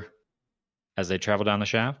further as they travel down the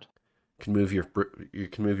shaft. You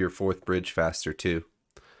can move your fourth bridge faster too.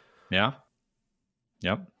 Yeah.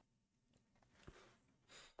 Yep.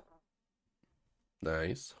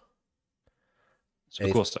 Nice.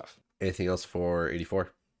 Some cool stuff. Anything else for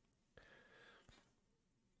 84?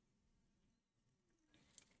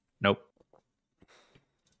 Nope.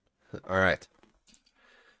 All right.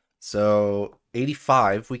 So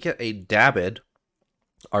 85, we get a Dabid,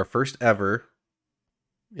 our first ever.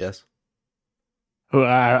 Yes. Well,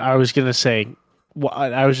 I was gonna say. Well,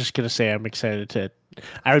 I was just gonna say I'm excited to.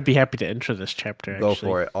 I would be happy to enter this chapter. Go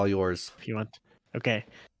for it. All yours. If you want. Okay.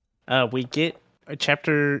 We get a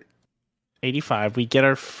chapter 85. We get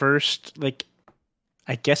our first,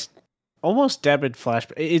 I guess, almost Dabid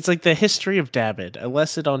flashback. It's like the history of Dabid, a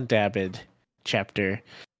lesson on Dabid chapter.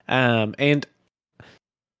 And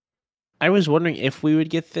I was wondering if we would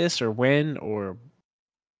get this or when or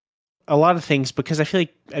a lot of things, because I feel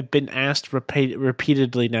like I've been asked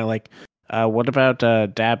repeatedly now, what about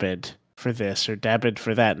Dabid for this or Dabid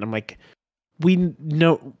for that? And I'm like, we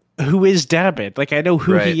know who is Dabid. I know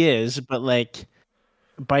who he is, but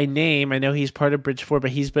by name, I know he's part of Bridge 4,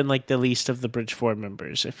 but he's been the least of the Bridge 4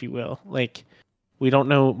 members, if you will. We don't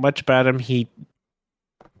know much about him. He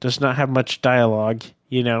does not have much dialogue,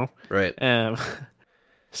 Right.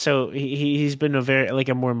 So he's been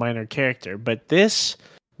a more minor character. But this,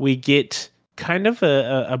 we get kind of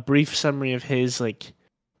a brief summary of his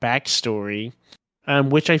backstory,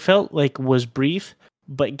 which I felt was brief,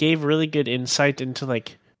 but gave really good insight into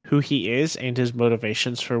who he is and his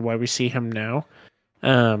motivations for why we see him now.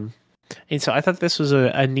 And so I thought this was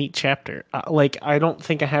a neat chapter. I don't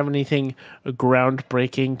think I have anything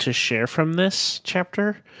groundbreaking to share from this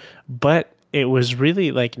chapter, but it was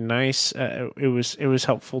really nice. It was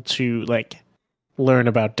helpful to learn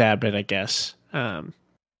about Dabid, I guess.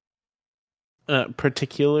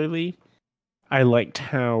 Particularly, I liked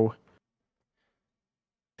how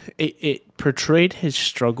it portrayed his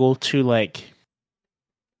struggle to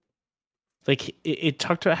like it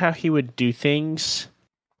talked about how he would do things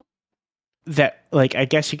that, like, I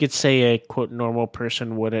guess you could say a quote normal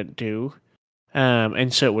person wouldn't do,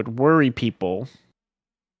 and so it would worry people.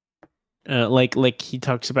 Like he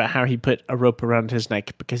talks about how he put a rope around his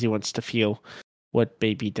neck because he wants to feel what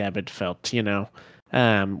baby David felt,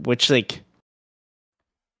 which, like,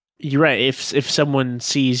 you're right. If someone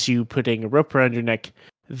sees you putting a rope around your neck,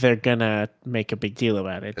 they're gonna make a big deal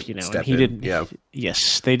about it, And he didn't. Yeah.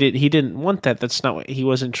 Yes, they did. He didn't want that. That's not what he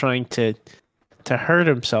wasn't trying to hurt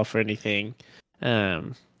himself or anything.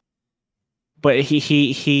 But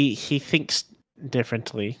he thinks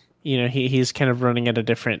differently. He's kind of running at a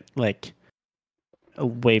different, like, a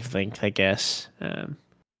wavelength, I guess.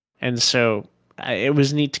 And so it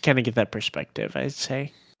was neat to kind of get that perspective, I'd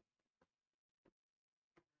say.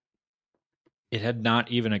 It had not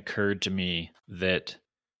even occurred to me that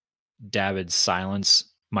David's silence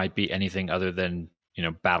might be anything other than,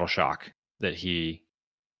 battle shock that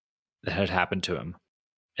had happened to him.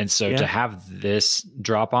 And so to have this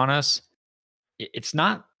drop on us, it's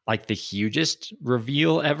not like the hugest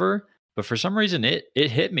reveal ever, but for some reason it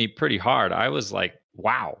hit me pretty hard. I was like,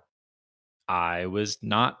 wow, I was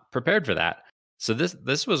not prepared for that. So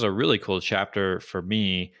this was a really cool chapter for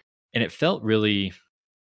me, and it felt really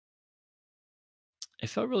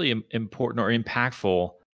important or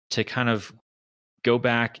impactful to kind of go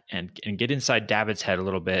back and get inside David's head a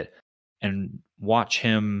little bit and watch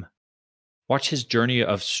his journey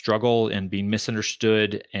of struggle and being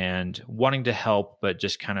misunderstood and wanting to help, but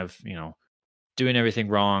just kind of, doing everything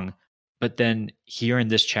wrong. But then here in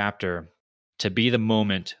this chapter, to be the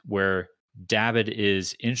moment where David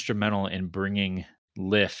is instrumental in bringing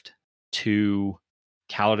Lift to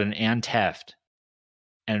Kaladin and Teft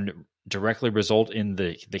and directly result in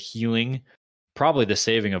the healing, probably the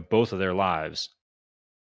saving of both of their lives.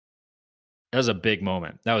 That was a big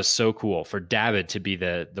moment. That was so cool for David to be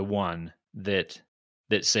the one that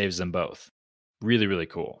saves them both. Really, really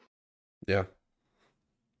cool. Yeah.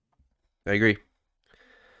 I agree.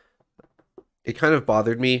 It kind of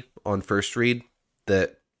bothered me on first read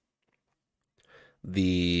that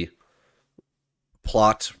the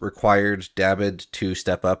plot required David to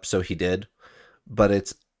step up, so he did.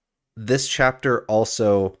 But this chapter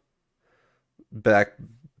also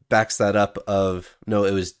backs that up of, no,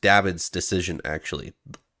 it was David's decision, actually.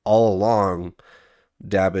 All along,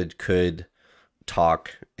 David could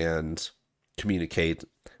talk and communicate,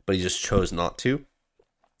 but he just chose not to.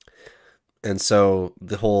 And so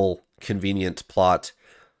the whole convenient plot,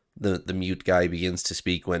 the mute guy begins to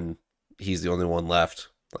speak when he's the only one left,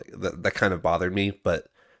 like that kind of bothered me. But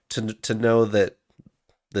to know that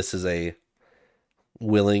this is a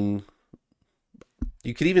willing,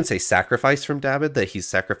 you could even say sacrifice from David, that he's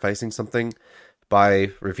sacrificing something by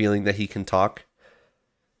revealing that he can talk,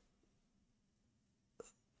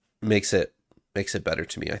 makes it better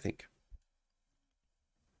to me, I think.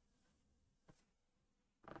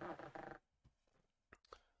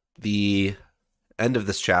 The end of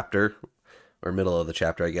this chapter, or middle of the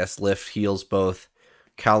chapter, I guess, Lift heals both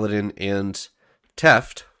Kaladin and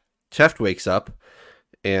Teft. Teft wakes up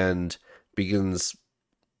and begins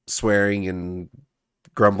swearing and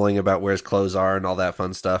grumbling about where his clothes are and all that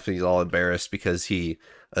fun stuff. And he's all embarrassed because he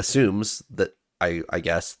assumes that, I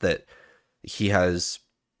guess, that he has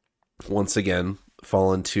once again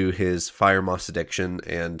fallen to his fire moss addiction,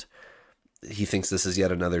 and he thinks this is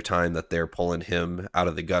yet another time that they're pulling him out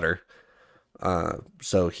of the gutter.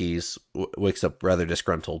 So he's wakes up rather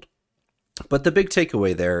disgruntled. But the big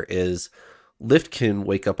takeaway there is Lift can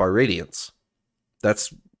wake up our Radiants.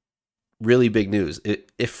 That's really big news.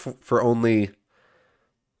 If for only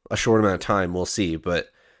a short amount of time, we'll see. But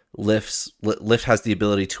Lift has the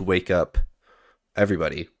ability to wake up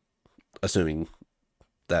everybody, assuming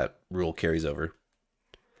that rule carries over.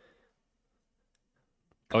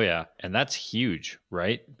 Oh yeah, and that's huge,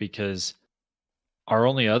 right? Because our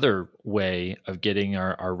only other way of getting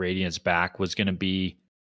our Radiance back was going to be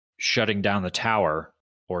shutting down the tower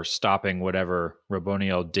or stopping whatever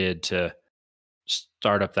Raboniel did to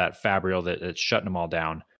start up that Fabrial that's shutting them all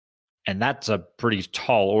down. And that's a pretty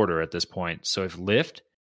tall order at this point. So if Lift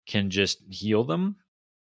can just heal them,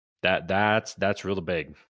 that's real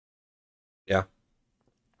big. Yeah.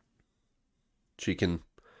 She can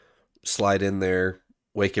slide in there,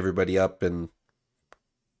 wake everybody up, and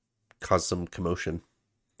cause some commotion.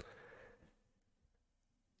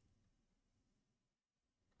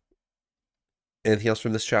 Anything else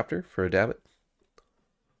from this chapter for David?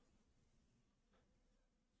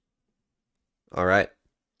 All right.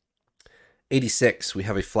 86, we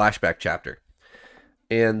have a flashback chapter.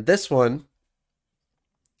 And this one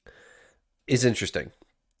is interesting.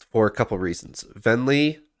 for a couple reasons.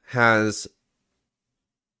 Venli has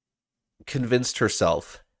convinced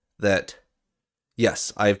herself that,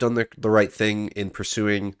 yes, I've done the right thing in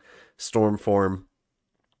pursuing Stormform,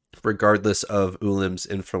 regardless of Ulim's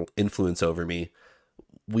influence over me.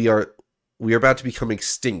 We are about to become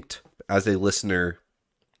extinct as a listener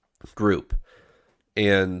group,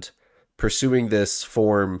 and pursuing this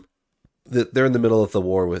form, they're in the middle of the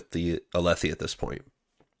war with the Alethi at this point,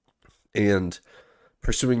 and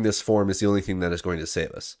pursuing this form is the only thing that is going to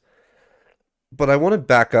save us. But I want to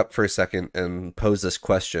back up for a second and pose this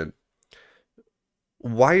question.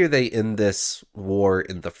 Why are they in this war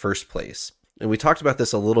in the first place? And we talked about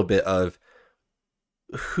this a little bit, of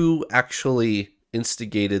who actually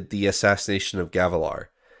instigated the assassination of Gavilar.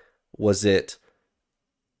 Was it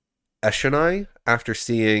Eshonai, after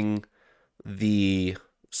seeing the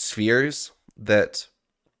spheres that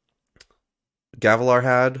Gavilar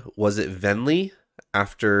had? Was it Venli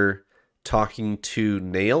after talking to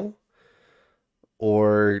Nail?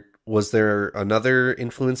 Or was there another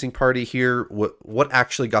influencing party here? What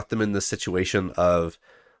actually got them in this situation of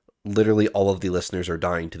literally all of the listeners are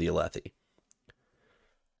dying to the Alethi?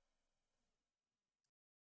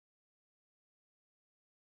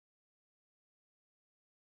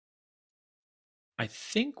 I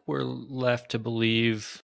think we're left to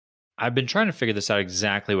believe... I've been trying to figure this out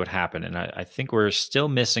exactly what happened, and I think we're still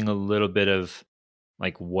missing a little bit of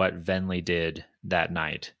like what Venli did that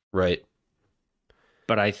night. Right.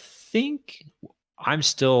 But I think I'm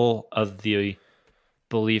still of the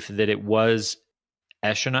belief that it was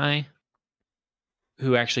Eshonai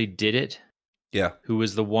who actually did it. Yeah. Who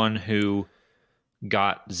was the one who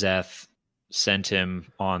got Szeth, sent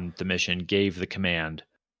him on the mission, gave the command.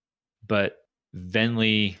 But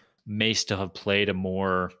Venli may still have played a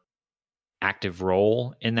more active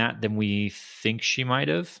role in that than we think she might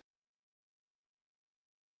have.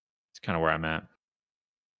 It's kind of where I'm at.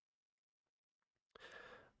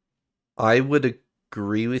 I would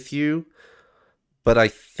agree with you, but I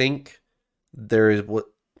think there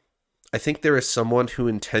is someone who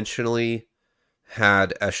intentionally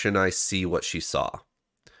had Eshonai see what she saw.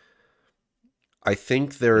 I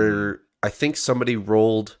think somebody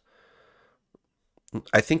rolled.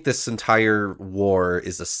 I think this entire war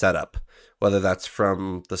is a setup, whether that's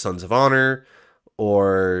from the Sons of Honor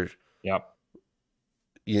or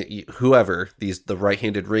whoever, the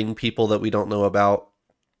right-handed ring people that we don't know about,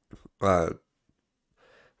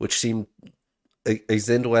 which seem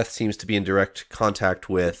Azindweth seems to be in direct contact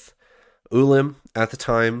with Ulim at the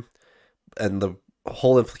time, and the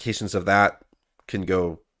whole implications of that can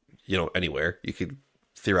go, anywhere. You could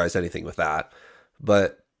theorize anything with that,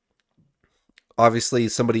 but obviously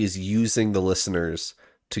somebody is using the listeners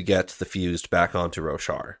to get the fused back onto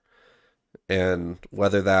Roshar, and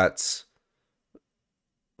whether that's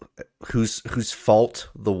whose fault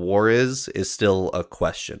the war is still a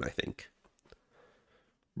question, I think.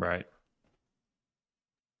 Right.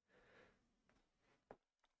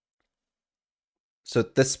 So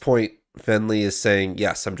at this point, Venli is saying,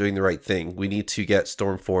 yes, I'm doing the right thing. We need to get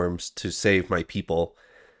Stormforms to save my people,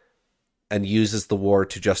 and uses the war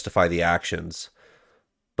to justify the actions.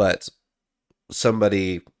 But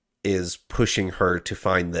somebody is pushing her to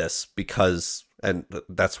find this because, and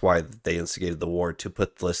that's why they instigated the war, to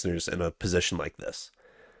put the listeners in a position like this.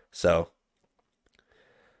 So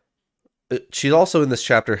she also in this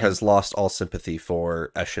chapter has lost all sympathy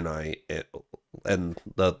for Eshonai and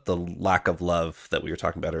the lack of love that we were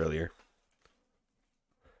talking about earlier.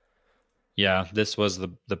 Yeah, this was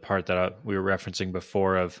the part that we were referencing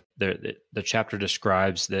before. Of the chapter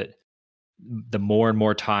describes that the more and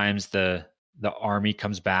more times the army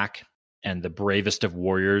comes back, and the bravest of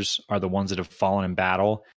warriors are the ones that have fallen in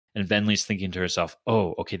battle. And Venli's thinking to herself,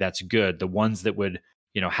 "Oh, okay, that's good. The ones that would,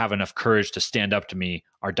 have enough courage to stand up to me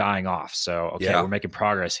are dying off. So, okay, we're making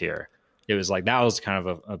progress here." It was like, that was kind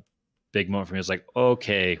of a big moment for me. It was like,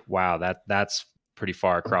 okay, wow, that's pretty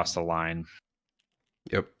far across the line.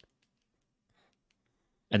 Yep.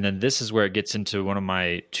 And then this is where it gets into one of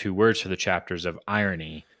my 2 words for the chapters of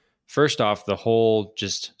irony. First off, the whole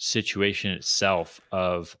just situation itself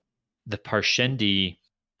of the Parshendi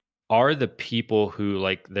are the people who,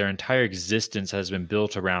 like, their entire existence has been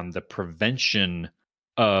built around the prevention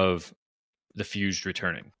of the fused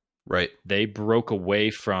returning. Right. They broke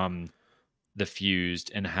away from the fused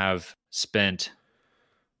and have spent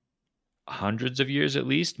hundreds of years, at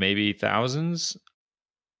least, maybe thousands,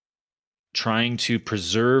 trying to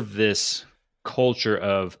preserve this culture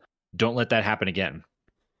of don't let that happen again.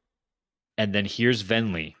 And then here's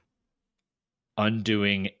Venli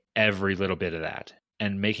undoing every little bit of that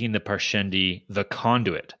and making the Parshendi the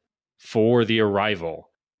conduit for the arrival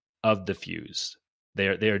of the fuse. They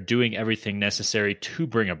are doing everything necessary to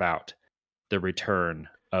bring about the return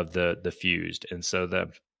of the fused. And so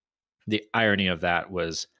the irony of that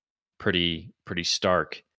was pretty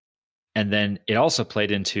stark. And then it also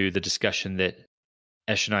played into the discussion that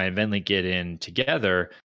Eshonai and Venli get in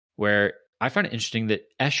together, where I find it interesting that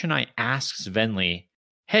Eshonai asks Venli,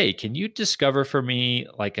 hey, can you discover for me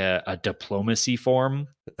like a diplomacy form?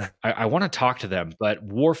 I want to talk to them, but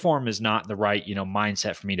war form is not the right,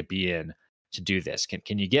 mindset for me to be in to do this.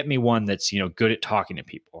 Can you get me one that's, good at talking to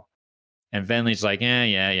people? And Venli's like,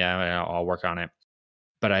 yeah, I'll work on it.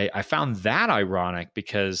 But I found that ironic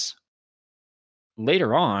because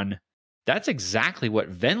later on, that's exactly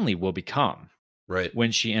what Venli will become. Right.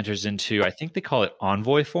 When she enters into, I think they call it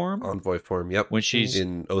envoy form. Envoy form, yep. When she's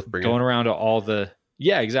in Oathbringer. Going around to all the...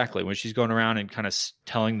 Yeah, exactly. When she's going around and kind of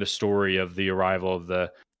telling the story of the arrival of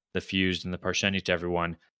the fused and the Parshenni to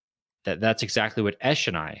everyone, that's exactly what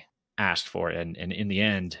Eshonai asked for. And in the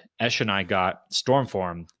end, Eshonai got storm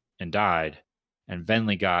form and died, and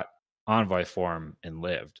Venli got envoy form and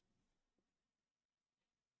lived.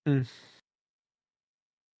 Do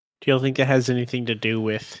you think that has anything to do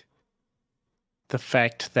with the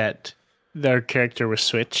fact that their character was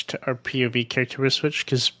switched, our POV character was switched?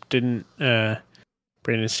 Because didn't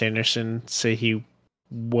Brandon Sanderson say he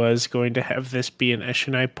was going to have this be an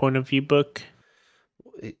Eshonai point of view book?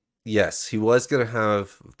 Yes, he was going to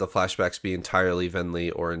have the flashbacks be entirely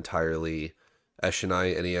Venli or entirely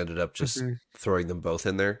Eshonai, and he ended up just throwing them both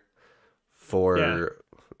in there for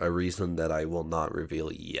a reason that I will not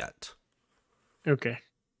reveal yet. Okay.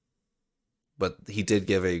 But he did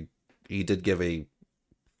give a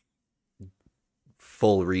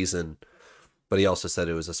full reason, but he also said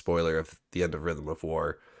it was a spoiler of the end of Rhythm of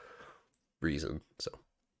War reason. So,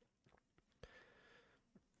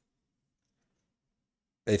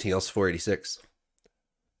 anything else for 86?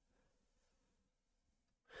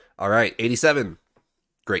 All right, 87.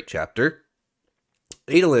 Great chapter.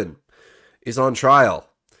 Adolin is on trial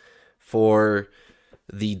for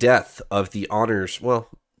the death of the honors. Well,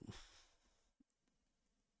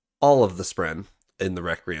 all of the Spren in the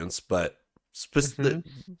Recreants, but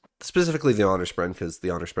specifically the Honor Spren, because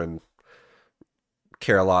the Honor Spren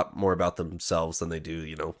care a lot more about themselves than they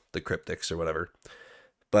do, the Cryptics or whatever.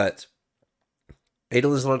 But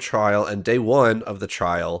Adolin is on trial, and day one of the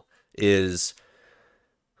trial is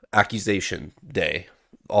accusation day.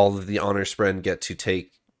 All of the Honor Spren get to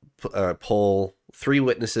pull 3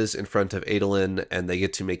 witnesses in front of Adolin, and they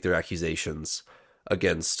get to make their accusations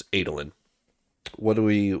against Adolin. What do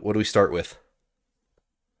we start with?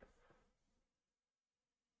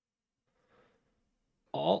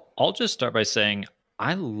 I'll just start by saying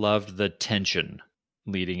I loved the tension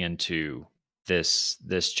leading into this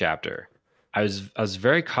chapter. I was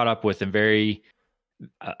very caught up with and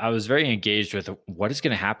I was very engaged with what is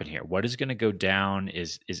going to happen here. What is going to go down?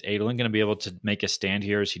 Is Adolin going to be able to make a stand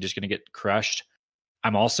here? Is he just going to get crushed?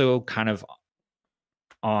 I'm also kind of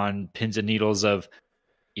on pins and needles of,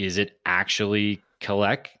 is it actually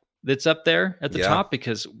Kalek that's up there at the top?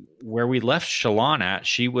 Because where we left Shallan at,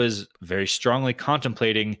 she was very strongly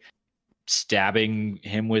contemplating stabbing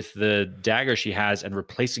him with the dagger she has and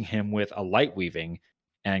replacing him with a light weaving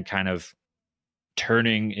and kind of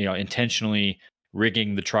turning, intentionally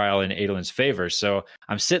rigging the trial in Adolin's favor. So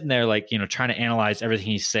I'm sitting there like, trying to analyze everything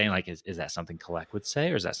he's saying. Like, is that something Kalek would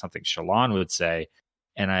say, or is that something Shallan would say?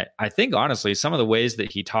 And I think, honestly, some of the ways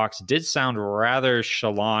that he talks did sound rather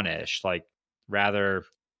Shallan-ish, like rather,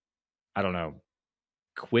 I don't know,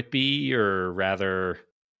 quippy, or rather,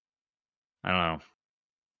 I don't know,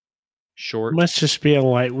 short. Must just be a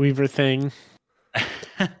Lightweaver thing,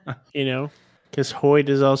 because Hoid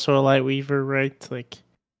is also a Lightweaver, right? Like,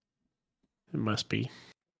 it must be.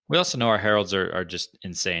 We also know our heralds are just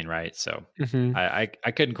insane, right? So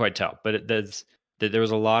I couldn't quite tell, but there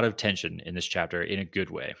was a lot of tension in this chapter in a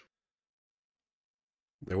good way.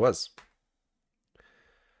 There was.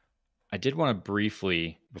 I did want to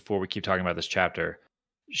briefly, before we keep talking about this chapter,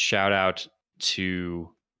 shout out to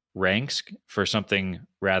Ranksk for something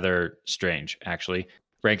rather strange, actually.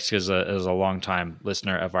 Ranksk is a longtime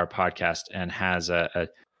listener of our podcast and has a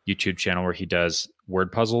YouTube channel where he does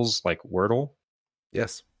word puzzles like Wordle.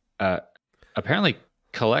 Yes. Apparently,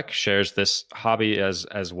 Kalek shares this hobby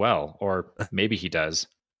as well, or maybe he does.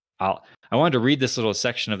 I wanted to read this little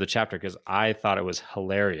section of the chapter because I thought it was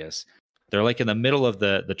hilarious. They're like in the middle of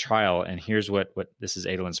the trial, and here's what this is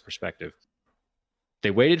Adolin's perspective.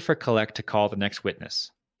 They waited for Kalek to call the next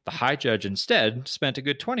witness. The High Judge instead spent a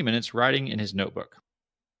good 20 minutes writing in his notebook.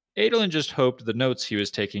 Adolin just hoped the notes he was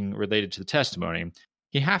taking related to the testimony.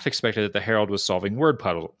 He half expected that the herald was solving word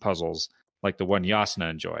puzzles, like the one Yasna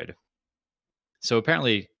enjoyed. So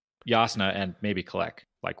apparently Yasna and maybe Kalek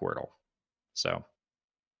like Wordle. So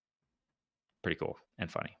pretty cool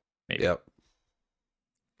and funny. Maybe. Yep.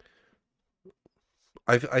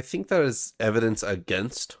 I think that is evidence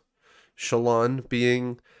against Shallan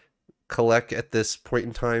being Kalek at this point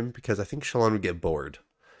in time, because I think Shallan would get bored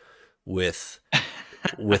with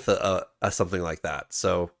a something like that.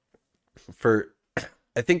 So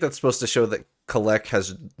I think that's supposed to show that Kalek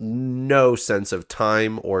has no sense of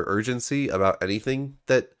time or urgency about anything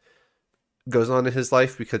that goes on in his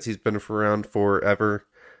life, because he's been around forever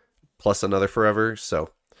plus another forever. So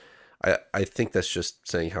I think that's just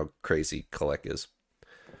saying how crazy Kalek is.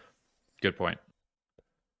 Good point.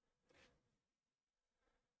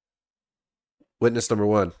 Witness number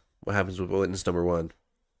 1. What happens with witness number 1?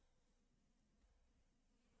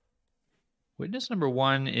 Witness number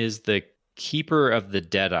 1 is the Keeper of the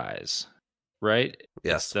Deadeyes, right?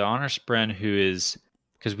 Yes. It's the Honor Spren who is,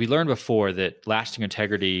 because we learned before that Lasting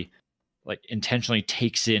Integrity like intentionally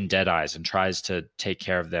takes in Deadeyes and tries to take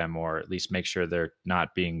care of them, or at least make sure they're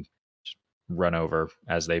not being run over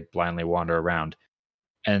as they blindly wander around.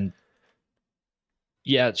 And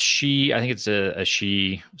yeah, I think it's a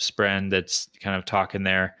she Spren that's kind of talking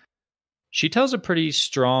there. She tells a pretty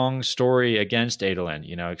strong story against Adolin,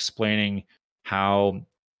 explaining how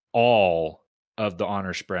all of the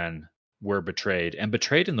Honor Spren were betrayed, and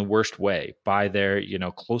betrayed in the worst way, by their,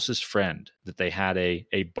 closest friend that they had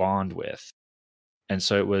a bond with. And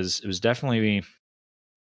so it was definitely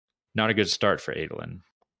not a good start for Adolin.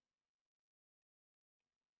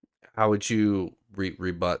 How would you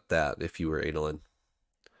rebut that if you were Adolin?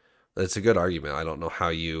 That's a good argument. I don't know how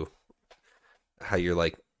you're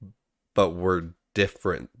like, but we're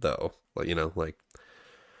different though. Like.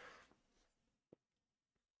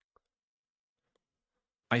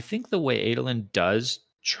 I think the way Adolin does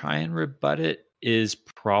try and rebut it is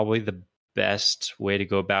probably the best way to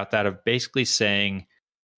go about that, of basically saying,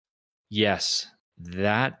 yes,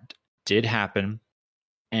 that did happen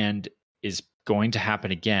and is going to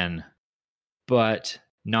happen again, but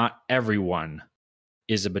not everyone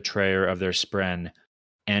is a betrayer of their Spren.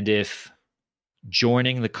 And if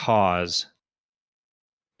joining the cause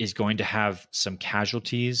is going to have some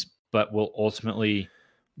casualties, but will ultimately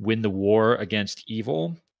win the war against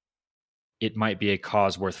evil, it might be a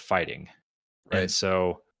cause worth fighting. Right. And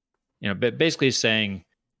so, basically saying,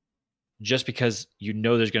 just because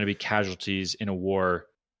there's going to be casualties in a war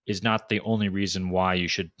is not the only reason why you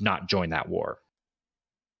should not join that war.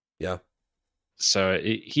 Yeah. So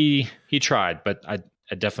he tried, but I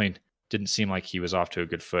definitely didn't seem like he was off to a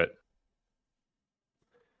good foot.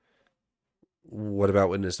 What about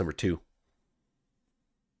witness number 2?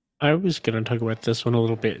 I was going to talk about this one a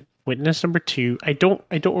little bit. Witness number 2. I don't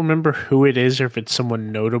remember who it is, or if it's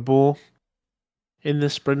someone notable in the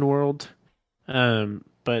Spren world.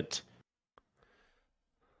 But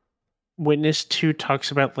Witness 2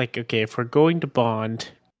 talks about, like, okay, if we're going to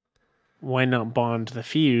bond, why not bond the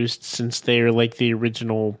Fused, since they're like the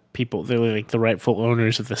original people, they're like the rightful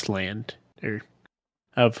owners of this land, or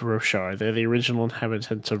of Roshar. They're the original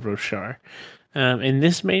inhabitants of Roshar. And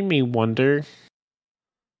this made me wonder,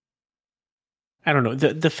 I don't know,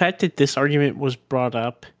 the fact that this argument was brought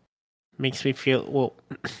up makes me feel, well,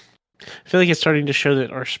 I feel like it's starting to show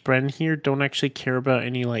that our Spren here don't actually care about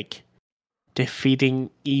any, like, defeating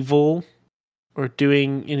evil or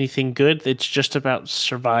doing anything good. It's just about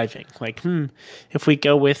surviving. Like, if we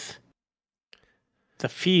go with the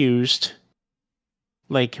Fused,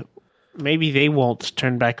 like, maybe they won't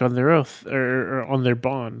turn back on their oath or on their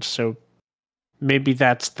bond, so maybe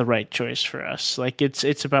that's the right choice for us. Like,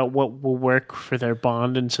 it's about what will work for their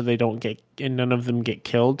bond, and so they don't get, and none of them get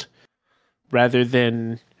killed, rather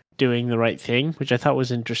than doing the right thing, which I thought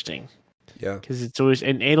was interesting. Yeah, because it's always,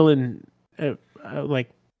 and Adolin like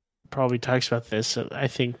probably talks about this, I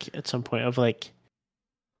think, at some point, of like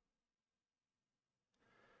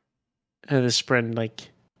the Spren like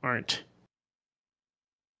aren't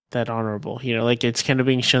that honorable. Like, it's kind of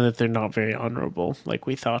being shown that they're not very honorable, like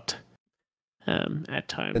we thought at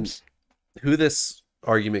times. And who this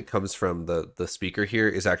argument comes from, the speaker here,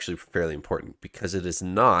 is actually fairly important, because it is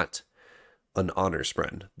not an honor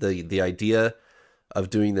Spren. The idea of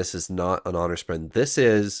doing this is not an honor Spren. This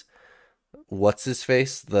is, what's his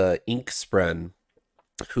face? The Ink Spren,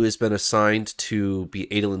 who has been assigned to be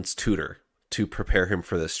Adolin's tutor to prepare him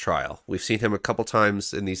for this trial. We've seen him a couple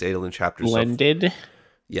times in these Adolin chapters. Blended?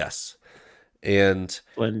 Yes. And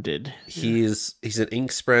blended. He's an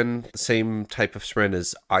Ink Spren, the same type of Spren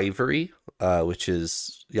as Ivory, which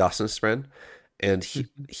is Yasna's Spren. And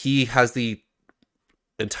he has the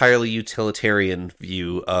entirely utilitarian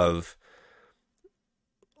view of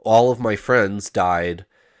all of my friends died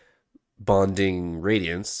bonding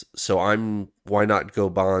radiance, so why not go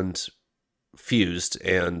bond fused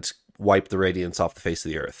and wipe the radiance off the face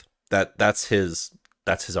of the earth? That's his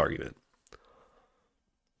argument.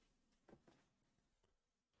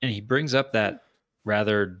 And he brings up that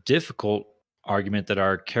rather difficult argument that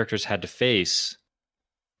our characters had to face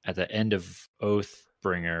at the end of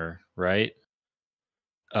Oathbringer, right?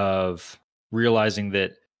 Of realizing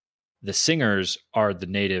that the singers are the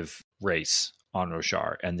native race on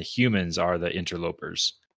Roshar and the humans are the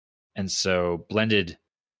interlopers. And so Blended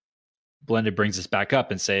brings us back up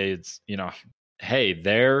and says, hey,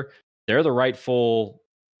 they're the rightful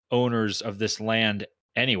owners of this land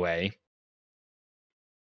anyway.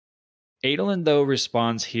 Adolin, though,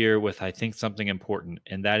 responds here with, I think, something important,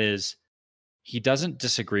 and that is he doesn't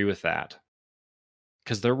disagree with that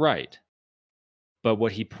because they're right. But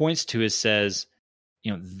what he points to is says,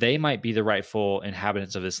 they might be the rightful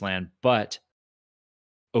inhabitants of this land, but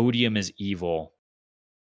Odium is evil.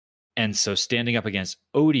 And so standing up against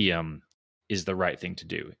Odium is the right thing to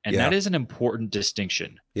do. And that is an important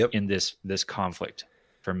distinction in this conflict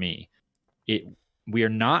for me. We are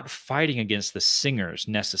not fighting against the singers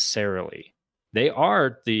necessarily. They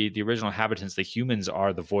are the original inhabitants. The humans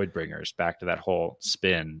are the Voidbringers, back to that whole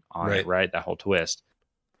spin on it, right? That whole twist.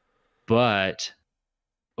 But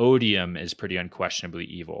Odium is pretty unquestionably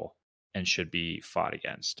evil and should be fought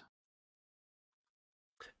against.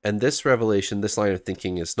 And this revelation, this line of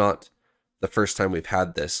thinking, is not the first time we've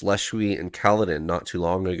had this. Leshwi and Kaladin, not too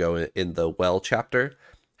long ago in the Well chapter,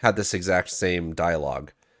 had this exact same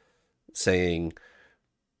dialogue, saying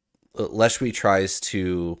Leshwi tries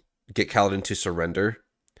to get Kaladin to surrender,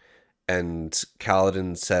 and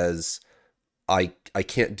Kaladin says, I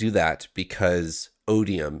can't do that because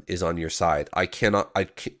Odium is on your side. I can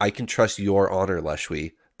trust your honor,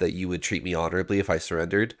 Leshwi, that you would treat me honorably if I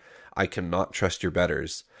surrendered. I cannot trust your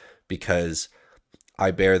betters because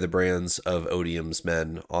I bear the brands of Odium's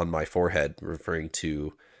men on my forehead, referring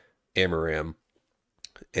to Amaram,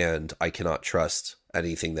 and I cannot trust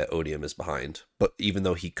anything that Odium is behind. But even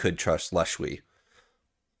though he could trust Leshwi.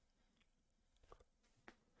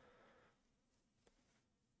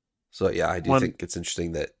 So yeah, I do think it's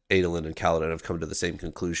interesting that Adolin and Kaladin have come to the same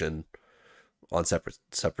conclusion on separate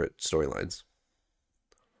storylines.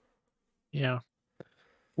 Yeah.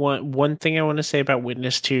 One thing I want to say about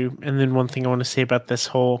Witness 2, and then one thing I want to say about this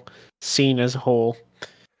whole scene as a whole,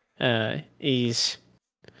 is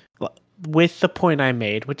with the point I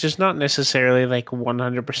made, which is not necessarily like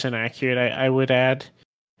 100% accurate, I would add,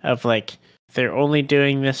 of like they're only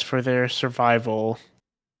doing this for their survival,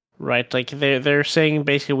 right? Like they're saying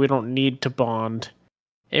basically we don't need to bond.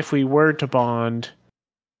 If we were to bond,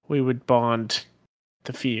 we would bond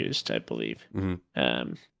the fused, I believe.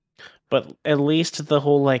 Mm-hmm. But at least the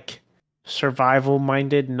whole like survival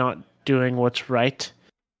minded, not doing what's right,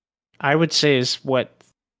 I would say is what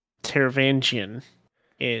Taravangian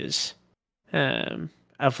is.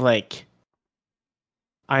 Of like,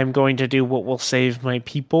 I'm going to do what will save my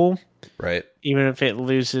people. Right. Even if it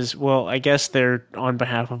loses, well, I guess they're on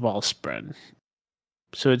behalf of Allspread.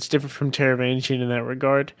 So it's different from Taravangian in that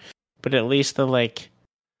regard. But at least the like,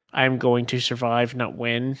 I'm going to survive, not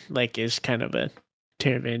win, like is kind of a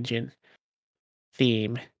Taravangian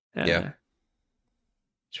theme. Yeah.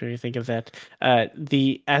 So you think of that.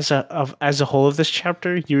 As a whole of this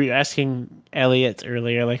chapter, you were asking Elliot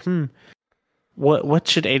earlier, like, what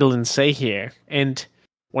should Adolin say here? And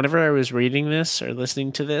whenever I was reading this or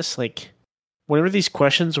listening to this, like, whenever these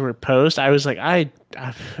questions were posed, I was like, I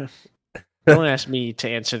don't ask me to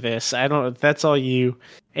answer this. I don't. That's all you.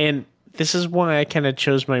 And this is why I kind of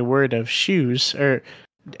chose my word of shoes, or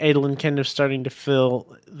Adolin kind of starting to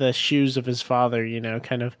fill the shoes of his father,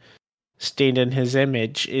 kind of stained in his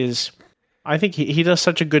image. Is I think he does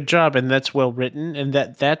such a good job, and that's well written, and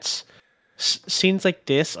that's scenes like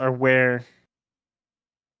this are where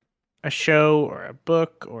a show or a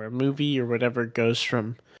book or a movie or whatever goes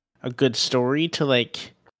from a good story to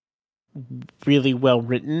like really well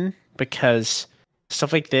written, because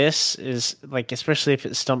stuff like this is like, especially if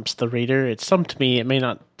it stumps the reader, it stumped me. It may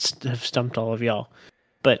not have stumped all of y'all,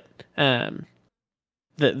 but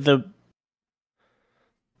the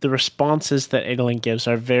responses that Adolin gives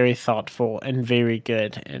are very thoughtful and very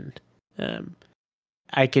good, and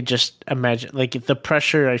I could just imagine like the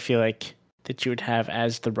pressure I feel like that you would have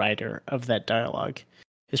as the writer of that dialogue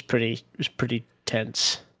is pretty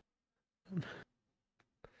tense.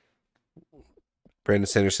 Brandon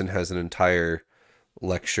Sanderson has an entire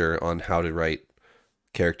lecture on how to write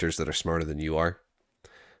characters that are smarter than you are.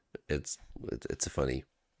 It's a funny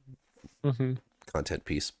content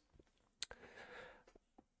piece.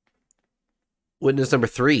 Witness number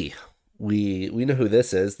 3. We know who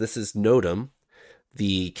this is. This is Nodum,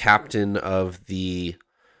 the captain of the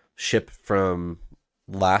ship from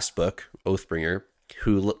last book, Oathbringer,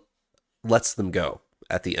 who lets them go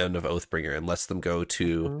at the end of Oathbringer and lets them go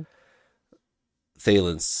to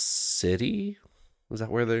Thaylen City. Was that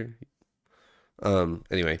where they're?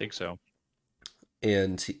 Anyway, I think so.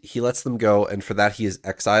 And he lets them go, and for that he is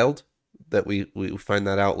exiled. That we find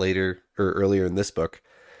that out later or earlier in this book.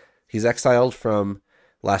 He's exiled from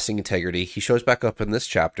Lasting Integrity. He shows back up in this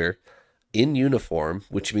chapter in uniform,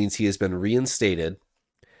 which means he has been reinstated,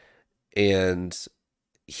 and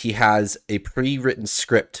he has a pre-written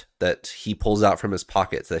script that he pulls out from his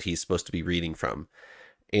pockets that he's supposed to be reading from.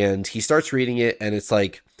 And he starts reading it, and it's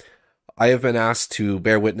like, I have been asked to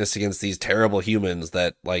bear witness against these terrible humans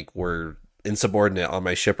that like were insubordinate on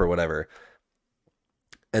my ship or whatever.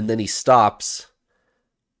 And then he stops,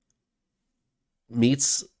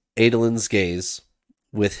 meets Adolin's gaze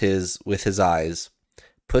with his eyes,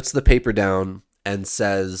 puts the paper down, and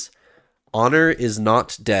says, "Honor is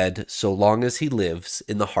not dead so long as he lives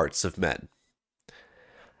in the hearts of men."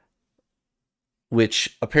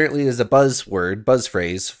 Which apparently is a buzz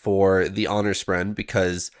phrase for the honor spren,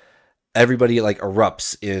 because everybody like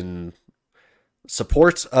erupts in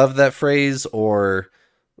support of that phrase or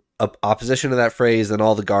opposition to that phrase, and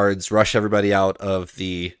all the guards rush everybody out of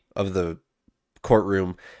the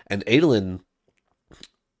courtroom, and Adolin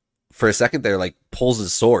for a second there like pulls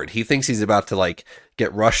his sword. He thinks he's about to like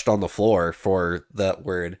get rushed on the floor for that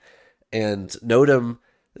word, and Nodum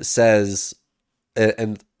says,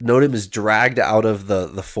 and Nodum is dragged out of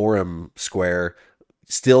the forum square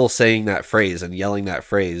still saying that phrase and yelling that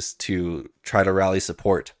phrase to try to rally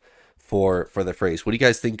support for the phrase. What do you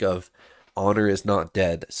guys think of honor is not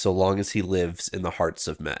dead so long as he lives in the hearts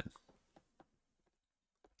of men?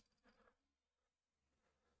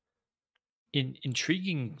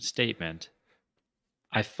 Intriguing statement.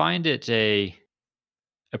 I find it a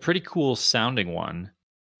pretty cool sounding one.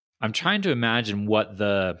 I'm trying to imagine what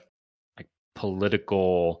the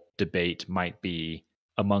political debate might be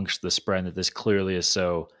amongst the spren that this clearly is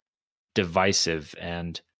so divisive,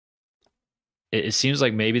 and it seems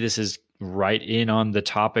like maybe this is right in on the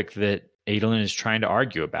topic that Adolin is trying to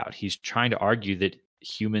argue about. He's trying to argue that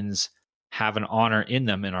humans have an honor in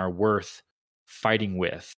them and are worth fighting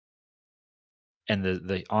with. And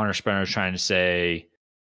the honor spren is trying to say,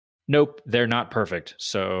 nope, they're not perfect,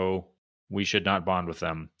 so we should not bond with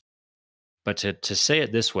them. But to say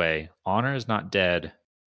it this way, honor is not dead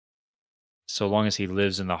so long as he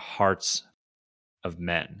lives in the hearts of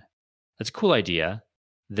men. That's a cool idea,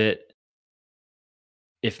 that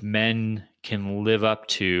if men can live up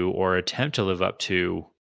to or attempt to live up to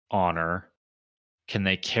honor, can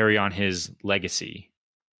they carry on his legacy?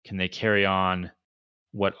 Can they carry on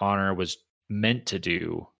what honor was meant to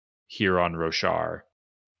do here on Roshar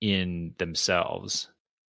in themselves?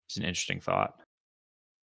 It's an interesting thought.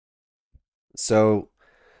 So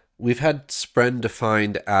we've had spren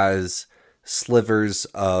defined as slivers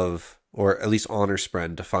of, or at least honor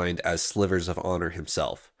spren defined as slivers of honor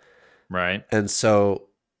himself. Right. And so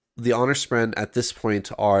the honor spren at this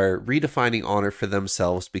point are redefining honor for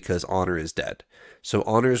themselves because honor is dead. So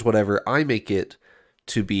honor is whatever I make it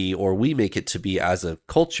to be, or we make it to be as a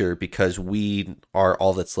culture, because we are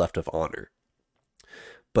all that's left of honor.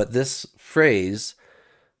 But this phrase,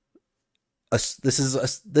 this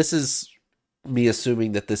is me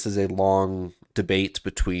assuming that this is a long debate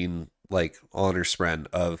between like honor spren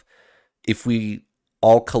of, if we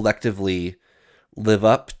all collectively live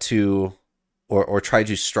up to or try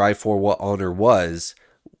to strive for what honor was,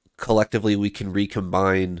 collectively we can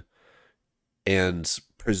recombine and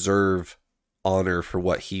preserve honor for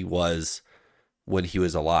what he was when he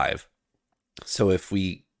was alive. So if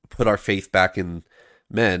we put our faith back in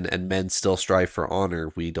men and men still strive for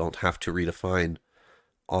honor, we don't have to redefine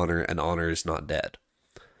honor, and honor is not dead.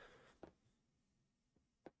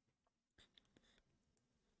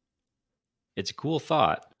 It's a cool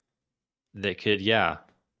thought that could,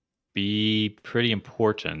 be pretty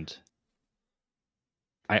important.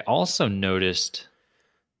 I also noticed,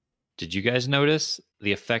 did you guys notice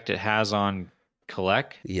the effect it has on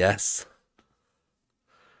Kalek? Yes.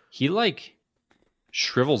 He like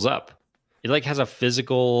shrivels up. It like has a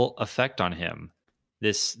physical effect on him.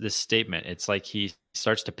 This statement, it's like he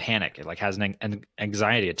starts to panic. It like has an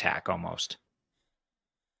anxiety attack almost.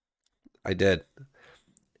 I did.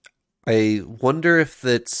 I wonder if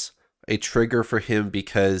that's a trigger for him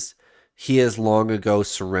because he has long ago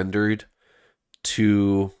surrendered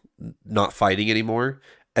to not fighting anymore.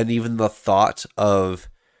 And even the thought of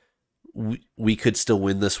we could still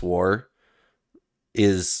win this war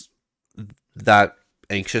is that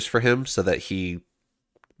anxious for him, so that he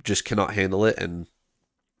just cannot handle it and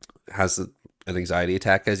has an anxiety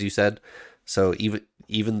attack, as you said. So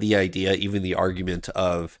even the idea, even the argument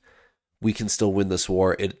of we can still win this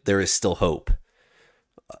war, there is still hope,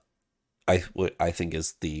 I think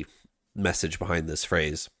is the message behind this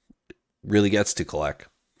phrase. Really gets to Kalek.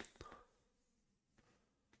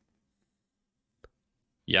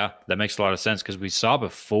 Yeah, that makes a lot of sense, because we saw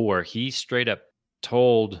before he straight up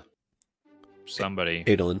told somebody,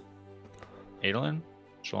 Adolin,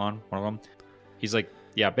 Shallan, one of them. He's like,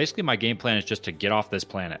 yeah, basically my game plan is just to get off this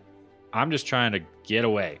planet. I'm just trying to get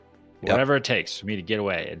away, whatever it takes for me to get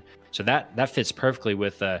away. And so that fits perfectly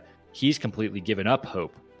with he's completely given up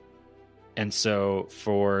hope. And so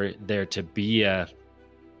for there to be a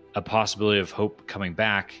possibility of hope coming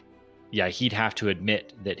back, yeah, he'd have to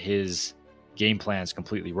admit that his game plan is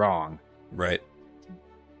completely wrong. Right.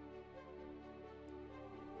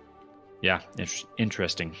 Yeah,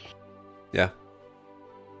 interesting. Yeah.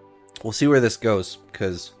 We'll see where this goes,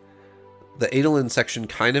 because the Adolin section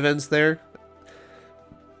kind of ends there.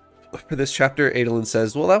 For this chapter, Adolin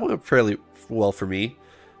says, well, that went fairly well for me.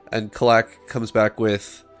 And Kalak comes back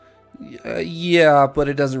with, yeah, but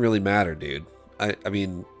it doesn't really matter, dude. I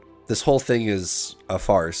mean, this whole thing is a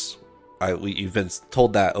farce. You've been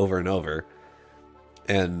told that over and over.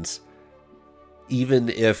 And even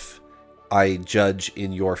if I judge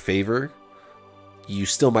in your favor, you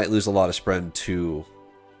still might lose a lot of spren to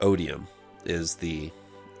Odium, is the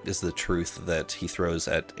truth that he throws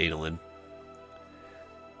at Adolin.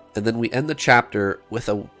 And then we end the chapter with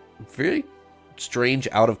a very strange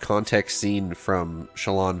out-of-context scene from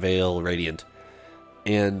Shallan Vale Radiant.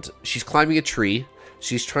 And she's climbing a tree.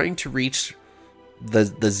 She's trying to reach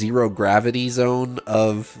the zero gravity zone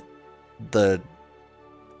of the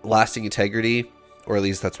lasting integrity, or at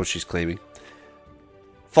least that's what she's claiming.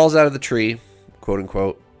 Falls out of the tree,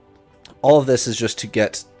 quote-unquote. All of this is just to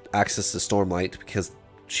get access to Stormlight, because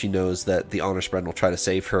she knows that the Honor Spren will try to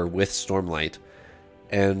save her with Stormlight.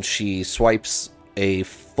 And she swipes a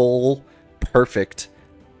full, perfect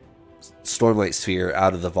Stormlight sphere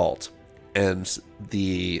out of the vault. And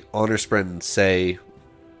the Honor Spren say...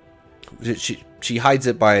 She hides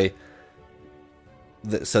it by...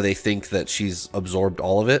 so they think that she's absorbed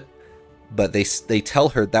all of it. But they tell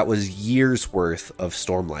her that was years worth of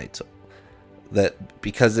Stormlight. That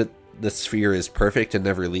because the sphere is perfect and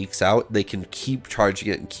never leaks out, they can keep charging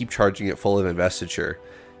it and keep charging it full of investiture.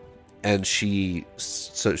 And she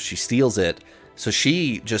steals it. So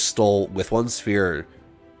she just stole, with one sphere,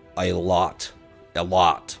 a lot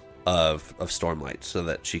of Stormlight, so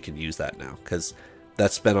that she can use that now. Because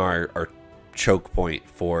that's been our choke point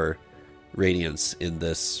for Radiance in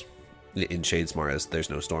Shadesmar, as there's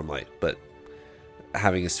no Stormlight. But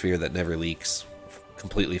having a sphere that never leaks,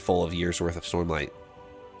 completely full of years worth of Stormlight,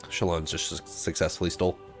 Shallan just successfully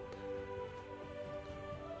stole.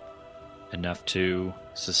 Enough to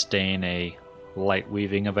sustain a light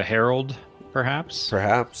weaving of a herald, perhaps?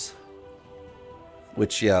 Perhaps.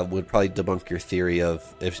 Which, yeah, would probably debunk your theory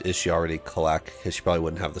of is she already Kalak, because she probably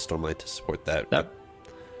wouldn't have the Stormlight to support that.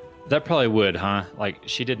 That probably would, huh? Like,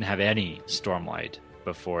 she didn't have any Stormlight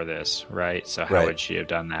before this, right? So how would she have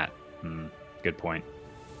done that? Good point.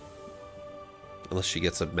 Unless she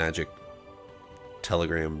gets a magic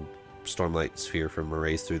telegram Stormlight sphere from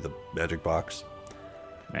Mraize through the magic box.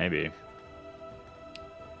 Maybe.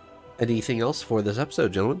 Anything else for this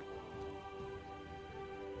episode, gentlemen?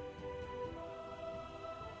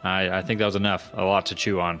 I think that was enough. A lot to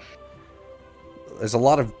chew on. There's a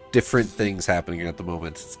lot of different things happening at the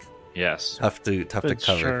moment. It's tough to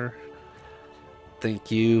cover. Sure. Thank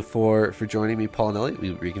you for joining me, Paul and Elliot.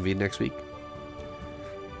 We reconvene next week.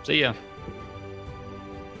 See ya.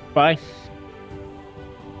 Bye.